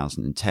to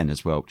 2010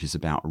 as well, which is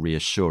about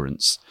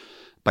reassurance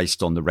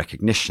based on the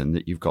recognition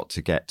that you've got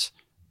to get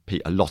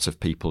a lot of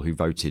people who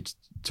voted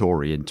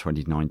Tory in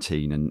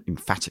 2019 and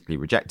emphatically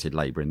rejected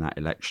Labour in that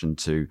election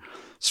to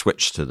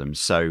switch to them.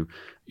 So,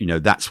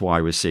 that's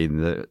why we're seeing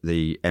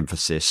the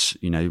emphasis,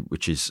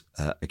 which is,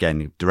 again,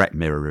 a direct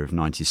mirror of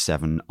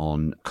 97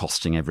 on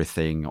costing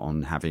everything,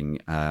 on having,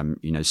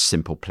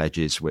 simple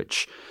pledges,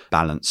 which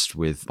balanced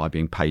with by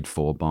being paid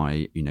for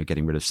by,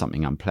 getting rid of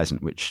something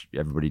unpleasant, which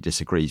everybody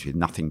disagrees with,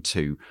 nothing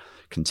too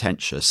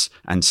contentious,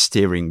 and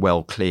steering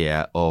well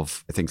clear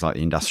of things like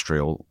the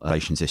industrial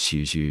relations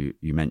issues you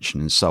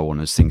mentioned and so on,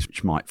 as things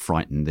which might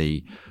frighten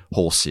the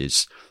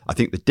horses. I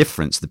think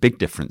the big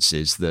difference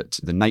is that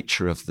the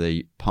nature of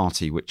the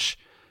party which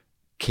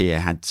Keir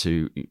had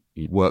to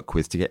work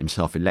with to get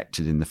himself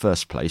elected in the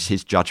first place,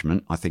 his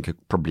judgment, I think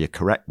probably a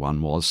correct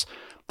one, was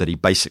that he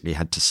basically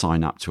had to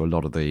sign up to a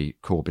lot of the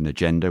Corbyn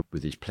agenda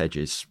with his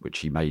pledges, which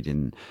he made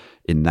in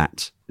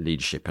that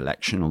leadership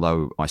election,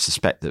 although I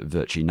suspect that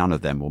virtually none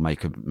of them will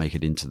make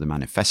it into the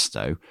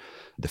manifesto.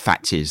 The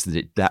fact is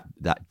that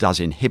that does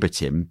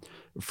inhibit him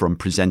from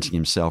presenting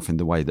himself in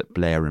the way that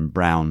Blair and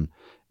Brown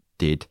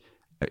did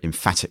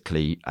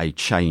emphatically a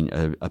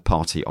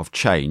party of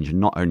change, and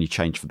not only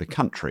change for the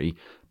country,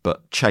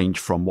 but change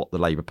from what the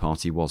Labour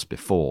Party was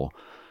before.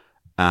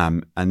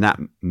 And that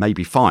may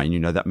be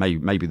fine. That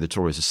maybe the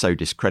Tories are so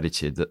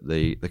discredited that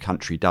the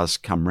country does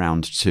come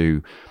round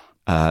to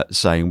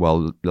saying,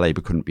 well,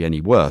 Labour couldn't be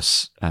any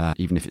worse,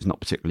 even if it's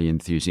not particularly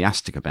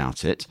enthusiastic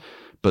about it.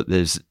 But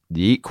there's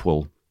the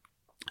equal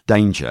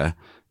danger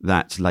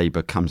that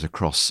Labour comes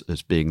across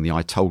as being the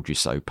I told you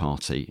so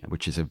party,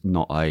 which is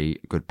not a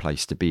good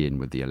place to be in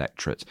with the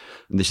electorate.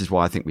 And this is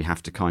why I think we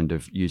have to kind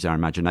of use our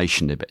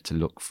imagination a bit to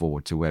look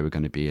forward to where we're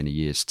going to be in a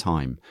year's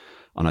time.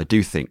 And I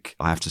think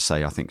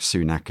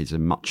Sunak is a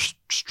much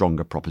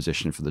stronger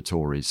proposition for the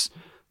Tories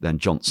than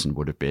Johnson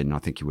would have been. I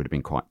think he would have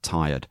been quite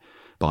tired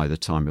by the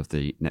time of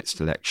the next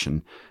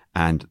election.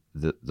 And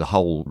the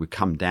whole would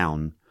come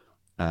down,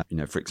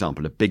 for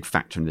example, a big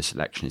factor in this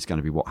election is going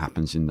to be what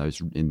happens in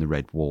the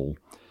Red Wall.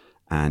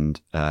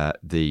 And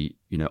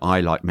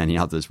I, like many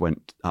others,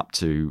 went up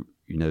to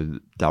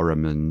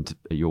Durham and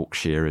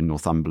Yorkshire and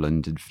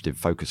Northumberland and did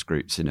focus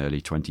groups in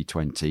early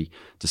 2020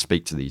 to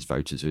speak to these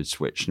voters who had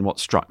switched. And what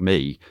struck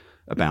me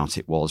about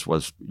it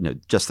was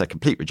just their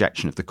complete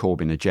rejection of the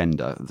Corbyn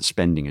agenda, the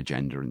spending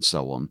agenda, and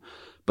so on,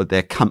 but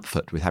their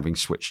comfort with having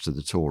switched to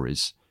the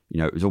Tories.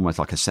 It was almost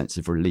like a sense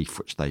of relief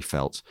which they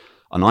felt.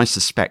 And I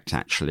suspect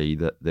actually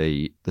that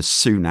the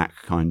Sunak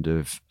kind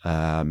of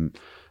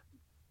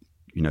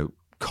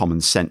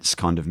common sense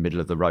kind of middle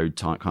of the road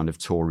type kind of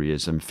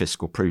Toryism,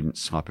 fiscal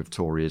prudence type of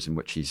Toryism,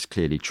 which he's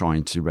clearly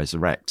trying to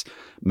resurrect,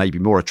 may be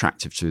more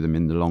attractive to them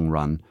in the long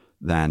run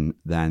than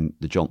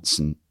the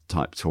Johnson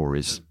type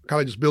Tories. Can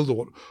I just build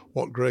on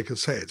what Greg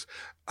has said?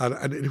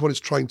 And anyone is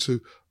trying to,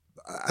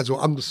 as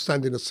well,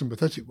 understand in a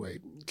sympathetic way,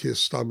 Keir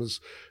Starmer's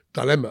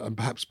dilemma, and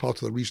perhaps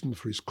part of the reason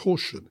for his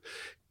caution,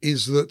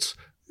 is that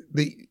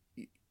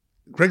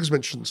Greg's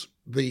mentioned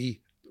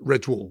the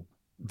Red Wall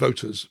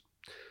voters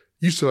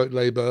used to vote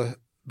Labour,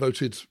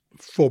 voted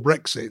for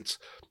Brexit,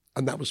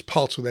 and that was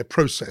part of their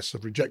process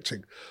of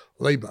rejecting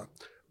Labour.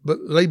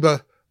 But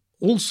Labour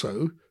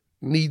also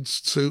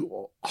needs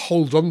to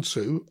hold on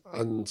to,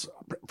 and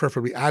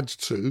preferably add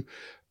to,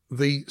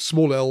 the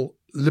small l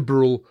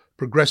liberal,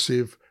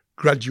 progressive,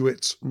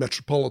 graduate,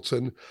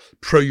 metropolitan,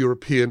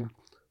 pro-European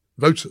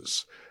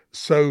voters.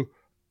 So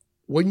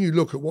when you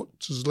look at what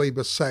does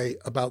Labour say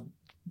about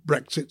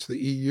Brexit, the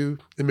EU,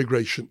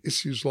 immigration,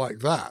 issues like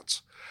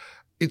that,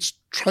 it's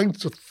trying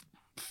to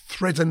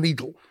thread a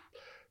needle,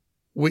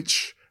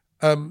 which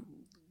in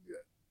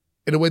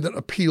a way that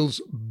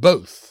appeals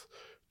both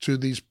to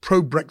these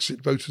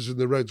pro-Brexit voters in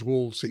the Red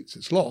Wall seats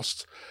it's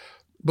lost,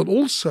 but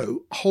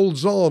also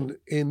holds on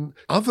in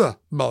other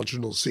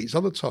marginal seats,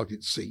 other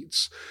target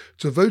seats,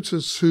 to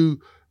voters who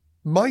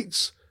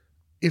might,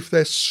 if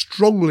they're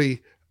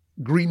strongly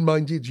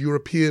green-minded,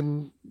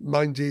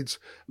 European-minded,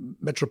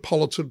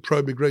 metropolitan,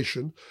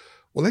 pro-immigration,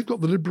 well, they've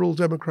got the Liberal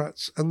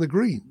Democrats and the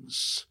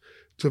Greens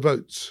to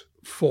vote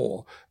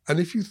for. And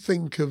if you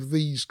think of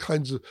these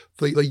kinds of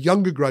the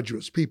younger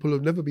graduates, people who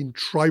have never been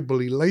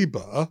tribally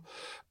Labour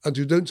and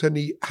who don't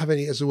have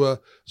any, as it were,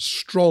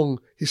 strong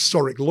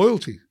historic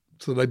loyalty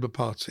to the Labour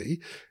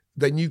Party,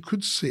 then you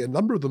could see a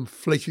number of them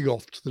flaking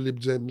off to the Lib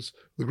Dems,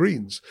 the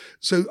Greens.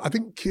 So I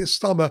think Keir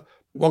Starmer,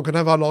 one can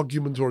have an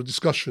argument or a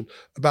discussion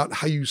about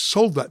how you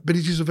solve that, but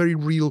it is a very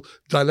real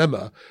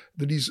dilemma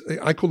that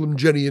I call them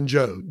Jenny and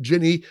Joe.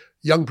 Jenny,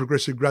 young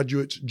progressive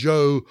graduate,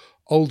 Joe,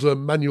 older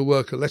manual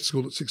worker, left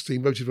school at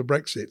 16, voted for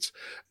Brexit.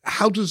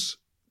 How does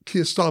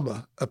Keir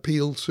Starmer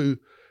appeal to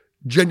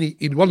Jenny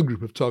in one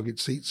group of target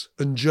seats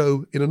and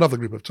Joe in another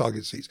group of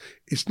target seats?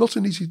 It's not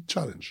an easy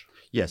challenge.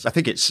 Yes, I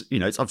think it's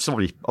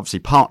obviously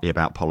partly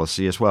about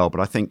policy as well, but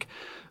I think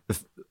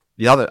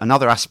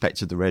another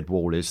aspect of the Red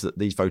Wall is that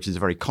these voters are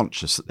very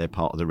conscious that they're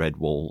part of the Red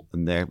Wall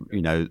and they're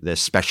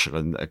special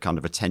and a kind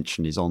of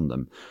attention is on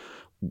them.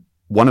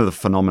 One of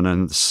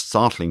the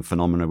startling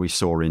phenomena we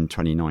saw in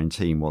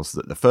 2019 was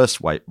that the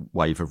first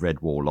wave of Red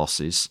Wall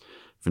losses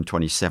from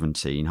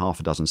 2017, half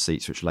a dozen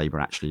seats which Labour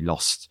actually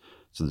lost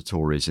to the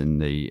Tories in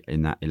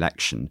that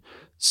election,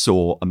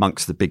 saw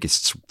amongst the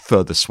biggest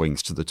further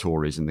swings to the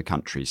Tories in the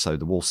country. So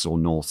the Walsall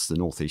Norths, the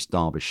North East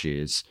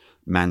Derbyshires,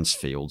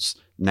 Mansfields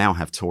now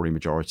have Tory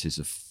majorities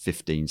of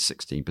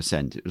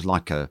 15-16%. It was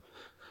like of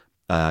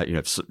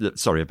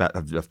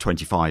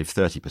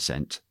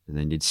 25-30%, and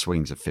they did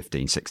swings of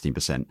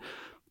 15-16%.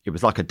 It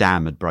was like a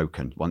dam had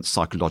broken once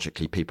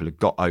psychologically people had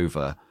got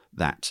over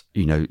that,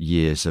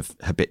 years of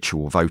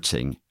habitual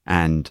voting.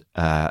 And,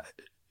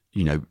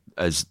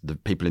 as the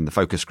people in the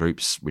focus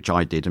groups, which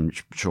I did and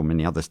which I'm sure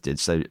many others did,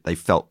 so they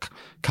felt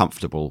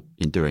comfortable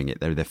in doing it.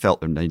 They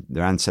felt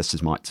their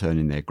ancestors might turn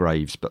in their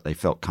graves, but they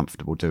felt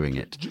comfortable doing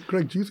it.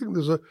 Greg, do you think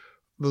there's a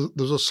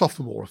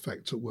sophomore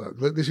effect at work?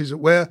 This is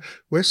where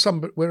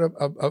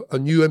a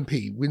new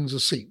MP wins a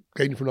seat,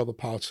 gained from another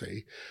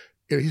party.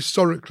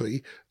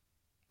 Historically,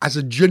 as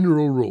a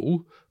general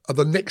rule, at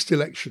the next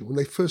election, when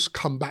they first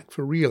come back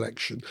for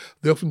re-election,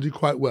 they often do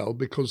quite well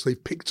because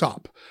they've picked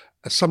up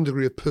some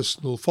degree of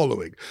personal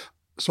following.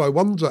 So I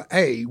wonder,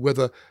 A,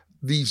 whether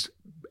these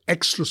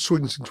extra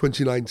swings in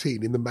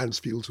 2019 in the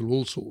Mansfields and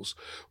Walsalls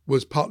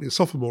was partly a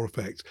sophomore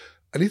effect?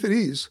 And if it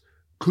is,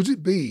 could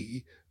it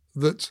be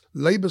that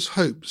Labour's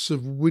hopes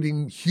of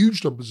winning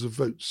huge numbers of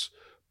votes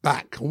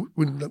back, or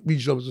winning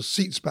huge numbers of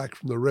seats back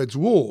from the Reds'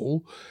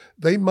 wall,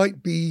 they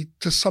might be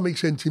to some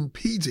extent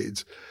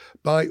impeded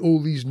by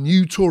all these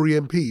new Tory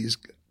MPs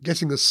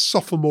getting a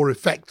sophomore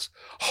effect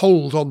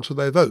hold onto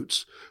their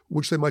votes,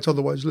 which they might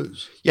otherwise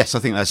lose? Yes, I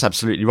think that's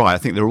absolutely right. I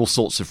think there are all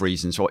sorts of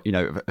reasons.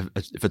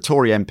 If a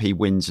Tory MP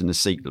wins in a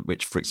seat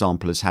which, for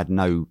example, has had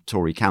no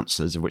Tory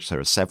councillors, of which there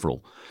are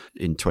several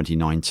in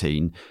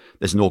 2019,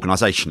 there's an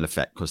organisational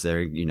effect because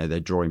they're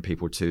drawing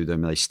people to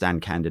them. They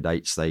stand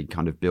candidates. They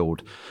kind of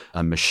build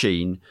a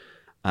machine.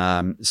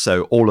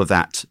 So all of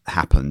that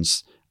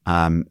happens.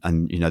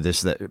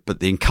 There's but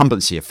the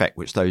incumbency effect,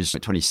 which those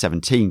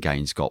 2017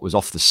 gains got, was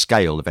off the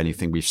scale of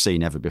anything we've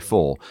seen ever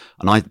before.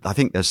 And I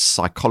think there's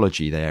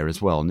psychology there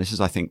as well. And this is,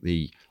 I think,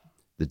 the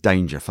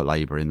danger for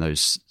Labour in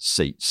those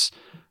seats,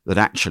 that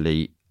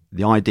actually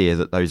the idea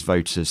that those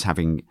voters,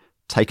 having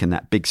taken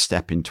that big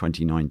step in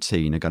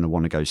 2019, are going to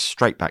want to go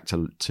straight back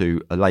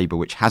to a Labour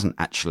which hasn't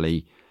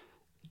actually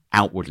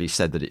outwardly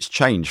said that it's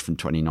changed from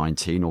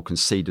 2019 or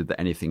conceded that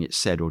anything it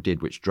said or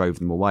did which drove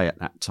them away at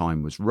that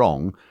time was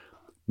wrong,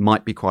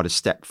 might be quite a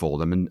step for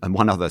them. And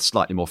one other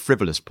slightly more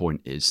frivolous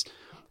point is,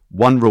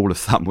 one rule of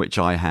thumb which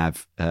I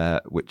have,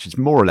 which is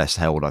more or less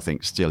held, I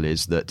think still,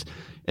 is that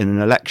in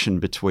an election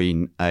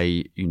between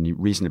a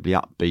reasonably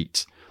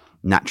upbeat,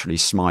 naturally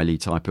smiley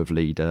type of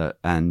leader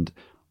and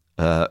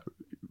a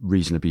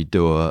reasonably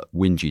dour,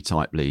 whingy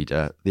type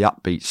leader, the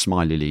upbeat,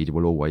 smiley leader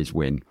will always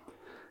win.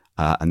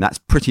 And that's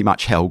pretty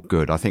much held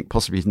good. I think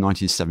possibly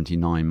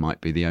 1979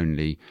 might be the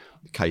only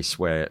case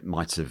where it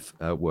might have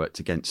worked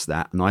against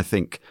that. And I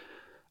think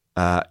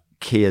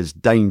Keir's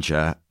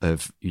danger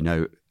of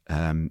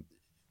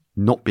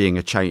not being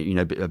a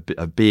change,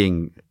 of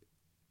being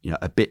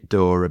a bit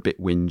dour, a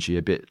bit whingy,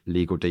 a bit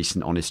legal,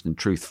 decent, honest, and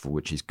truthful,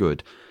 which is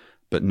good,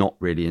 but not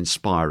really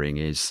inspiring,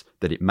 is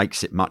that it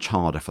makes it much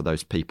harder for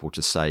those people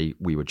to say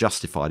we were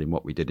justified in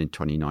what we did in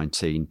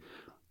 2019,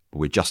 but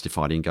we're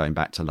justified in going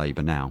back to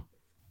Labour now.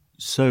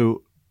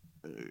 So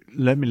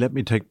let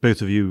me take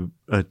both of you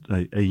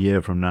a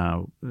year from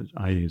now,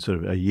 i.e.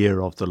 sort of a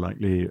year off the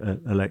likely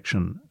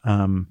election.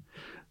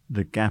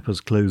 The gap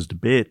has closed a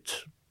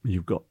bit.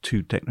 You've got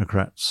two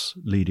technocrats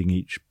leading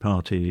each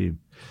party.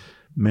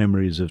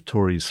 Memories of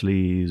Tory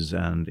sleaze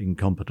and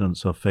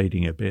incompetence are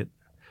fading a bit.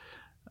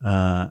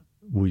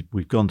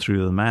 We've gone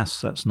through the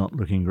maths. That's not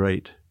looking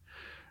great.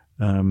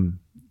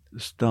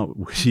 Start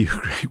with you,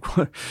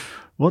 Greg.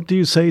 What do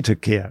you say to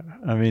Keir?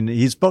 I mean,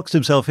 he's boxed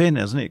himself in,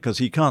 hasn't he? Because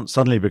he can't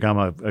suddenly become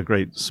a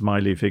great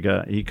smiley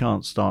figure. He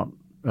can't start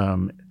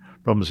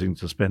promising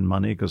to spend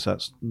money, because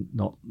that's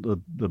not the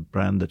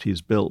brand that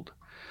he's built.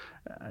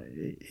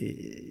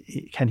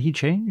 Can he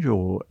change,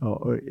 or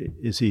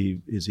is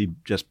he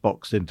just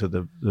boxed into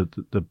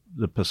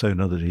the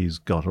persona that he's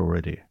got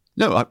already?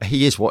 No,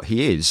 he is what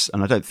he is,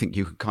 and I don't think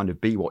you can kind of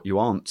be what you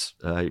aren't.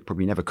 You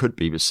probably never could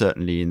be, but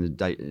certainly in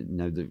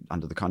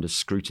under the kind of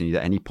scrutiny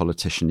that any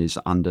politician is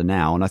under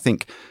now. And I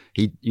think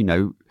he,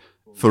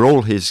 for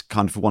all his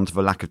kind of, for want of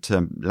a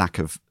lack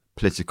of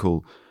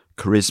political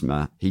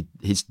charisma,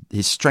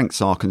 his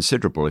strengths are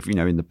considerable. If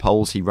in the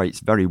polls he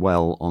rates very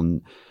well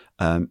on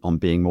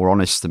being more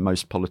honest than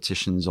most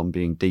politicians, on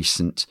being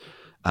decent.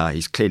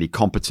 He's clearly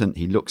competent.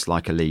 He looks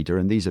like a leader,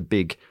 and these are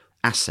big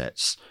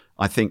assets.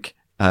 I think.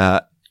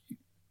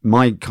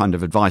 My kind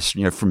of advice,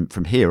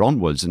 from here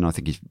onwards, and I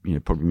think he's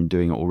probably been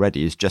doing it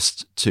already, is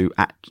just to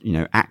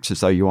act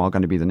as though you are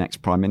going to be the next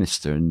prime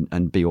minister,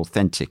 and be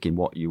authentic in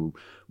what you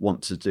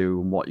want to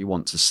do and what you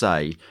want to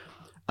say,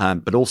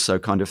 but also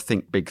kind of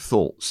think big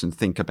thoughts and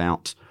think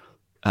about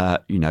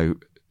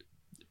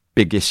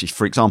big issues.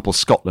 For example,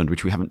 Scotland,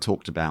 which we haven't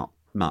talked about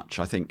much.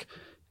 I think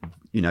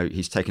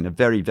he's taken a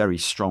very, very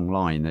strong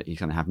line that he's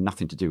going to have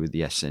nothing to do with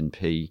the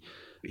SNP.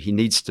 He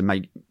needs to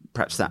make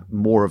perhaps that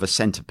more of a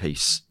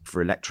centrepiece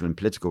for electoral and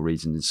political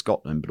reasons in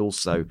Scotland, but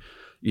also,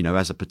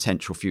 as a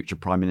potential future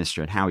prime minister,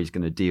 and how he's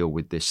going to deal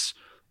with this,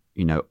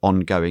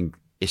 ongoing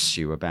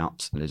issue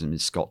about nationalism in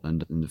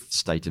Scotland and the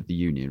State of the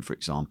Union, for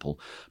example.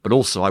 But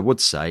also, I would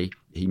say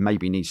he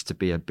maybe needs to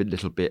be a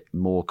little bit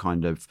more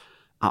kind of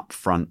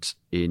upfront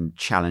in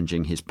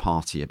challenging his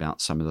party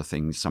about some of the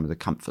things, some of the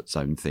comfort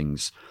zone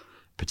things,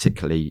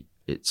 particularly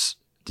its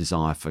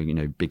desire for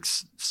big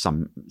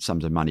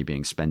sums of money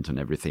being spent on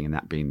everything, and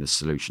that being the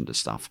solution to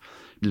stuff.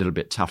 A little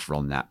bit tougher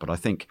on that, but I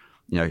think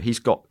he's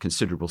got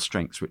considerable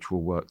strengths which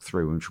will work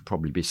through and which will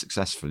probably be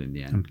successful in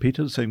the end. And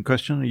Peter, the same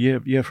question a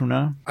year from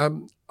now.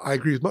 I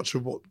agree with much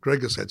of what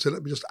Greg has said, so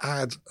let me just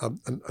add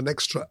an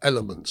extra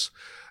element.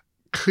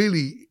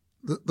 Clearly,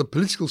 the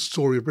political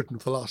story of Britain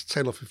for the last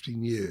 10 or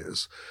 15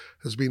 years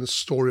has been a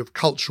story of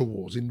culture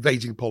wars,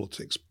 invading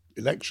politics,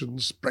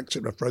 elections,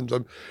 Brexit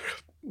referendum,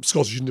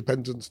 Scottish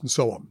independence, and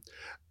so on.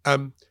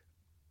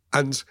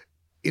 And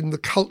in the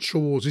culture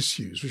wars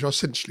issues, which are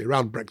essentially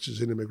around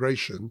Brexit and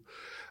immigration,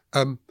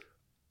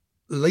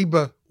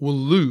 Labour will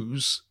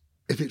lose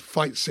if it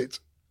fights it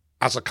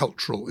as a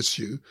cultural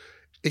issue.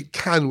 It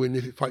can win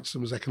if it fights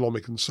them as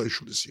economic and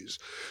social issues.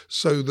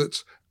 So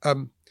that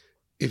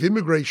if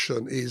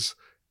immigration is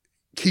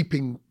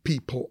keeping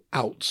people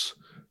out,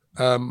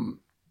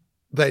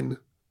 then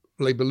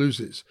Labour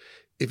loses.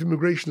 If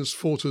immigration is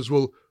fought as,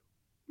 well,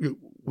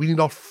 we need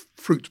our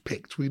fruit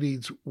picked, we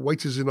need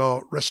waiters in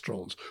our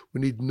restaurants,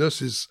 we need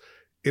nurses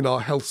in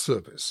our health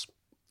service,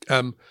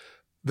 then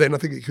I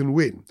think it can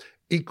win.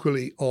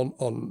 Equally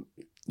on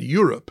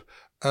Europe,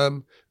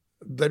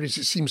 there is,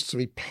 it seems to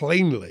me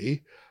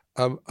plainly,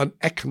 an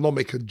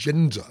economic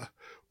agenda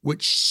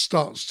which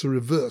starts to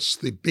reverse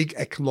the big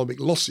economic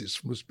losses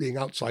from us being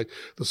outside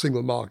the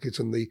single market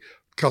and the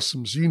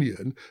customs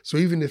union. So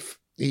even if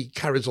he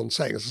carries on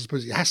saying, as I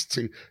suppose he has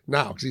to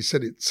now, because he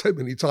said it so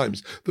many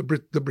times, that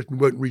Britain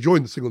won't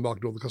rejoin the single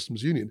market or the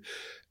customs union,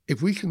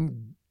 if we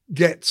can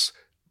get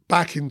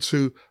back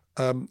into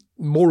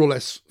more or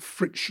less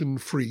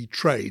friction-free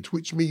trade,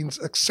 which means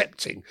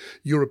accepting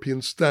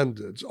European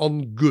standards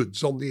on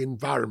goods, on the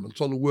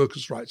environment, on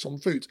workers' rights, on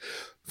food,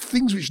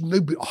 things which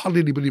hardly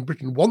anybody in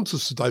Britain wants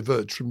us to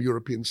diverge from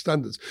European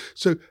standards.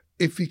 So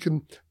if we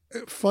can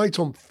fight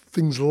on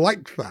things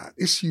like that,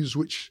 issues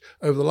which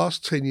over the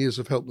last 10 years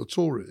have helped the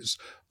Tories,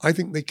 I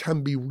think they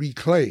can be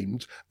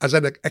reclaimed as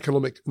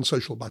economic and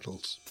social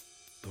battles.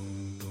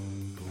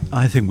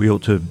 I think we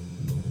ought to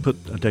put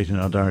a date in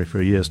our diary for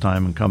a year's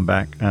time and come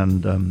back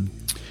and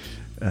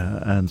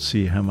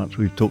see how much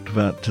we've talked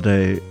about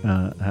today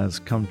has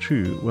come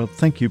true. Well,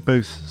 thank you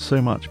both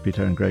so much,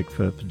 Peter and Greg,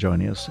 for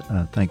joining us.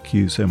 Thank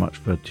you so much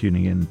for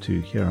tuning in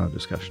to hear our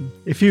discussion.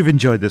 If you've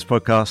enjoyed this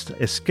podcast,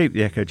 escape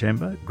the echo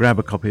chamber, grab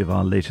a copy of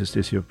our latest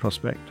issue of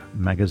Prospect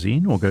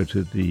magazine, or go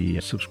to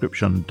the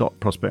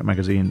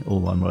subscription.prospectmagazine,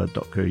 all one word,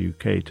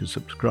 .co.uk to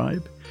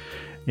subscribe.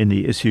 In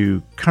the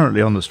issue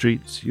currently on the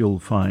streets, you'll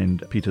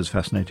find Peter's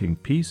fascinating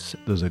piece.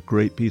 There's a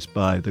great piece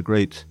by the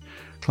great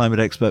climate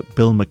expert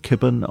Bill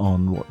McKibben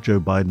on what Joe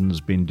Biden's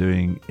been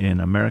doing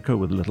in America,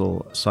 with a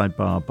little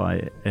sidebar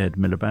by Ed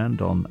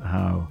Miliband on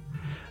how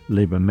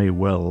Labour may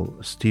well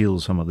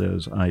steal some of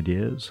those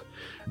ideas.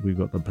 We've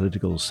got the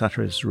political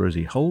satirist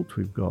Rosie Holt.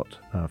 We've got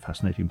a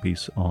fascinating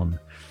piece on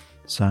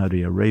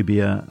Saudi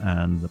Arabia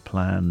and the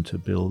plan to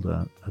build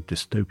a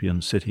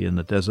dystopian city in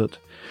the desert.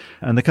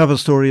 And the cover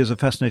story is a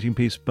fascinating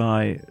piece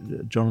by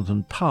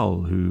Jonathan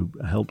Powell, who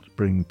helped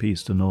bring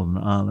peace to Northern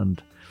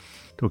Ireland,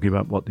 talking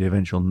about what the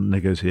eventual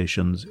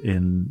negotiations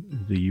in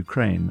the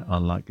Ukraine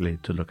are likely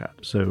to look at.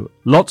 So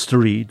lots to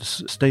read.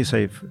 Stay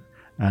safe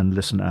and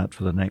listen out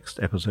for the next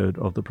episode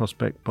of the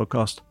Prospect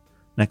podcast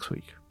next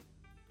week.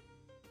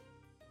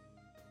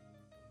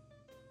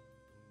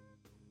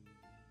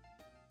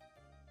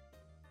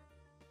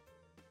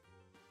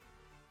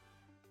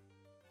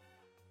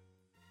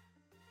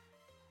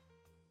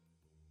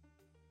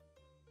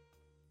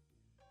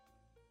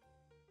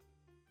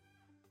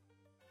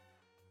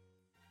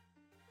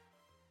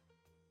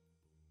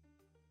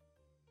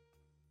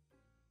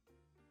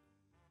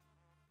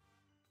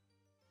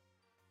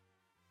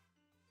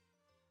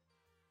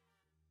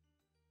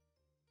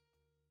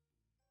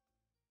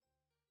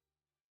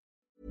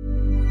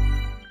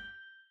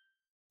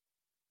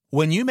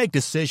 When you make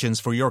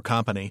decisions for your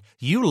company,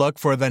 you look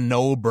for the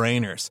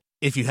no-brainers.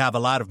 If you have a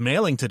lot of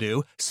mailing to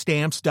do,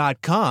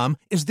 Stamps.com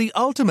is the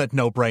ultimate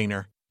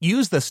no-brainer.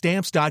 Use the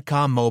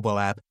Stamps.com mobile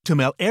app to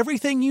mail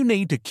everything you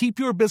need to keep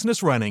your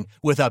business running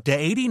with up to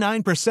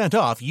 89%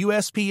 off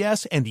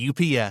USPS and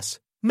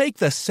UPS. Make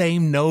the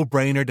same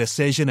no-brainer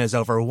decision as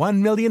over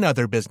 1 million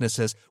other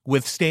businesses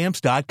with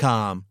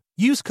Stamps.com.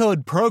 Use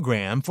code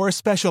PROGRAM for a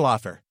special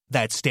offer.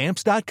 That's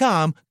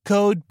Stamps.com,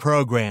 code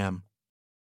PROGRAM.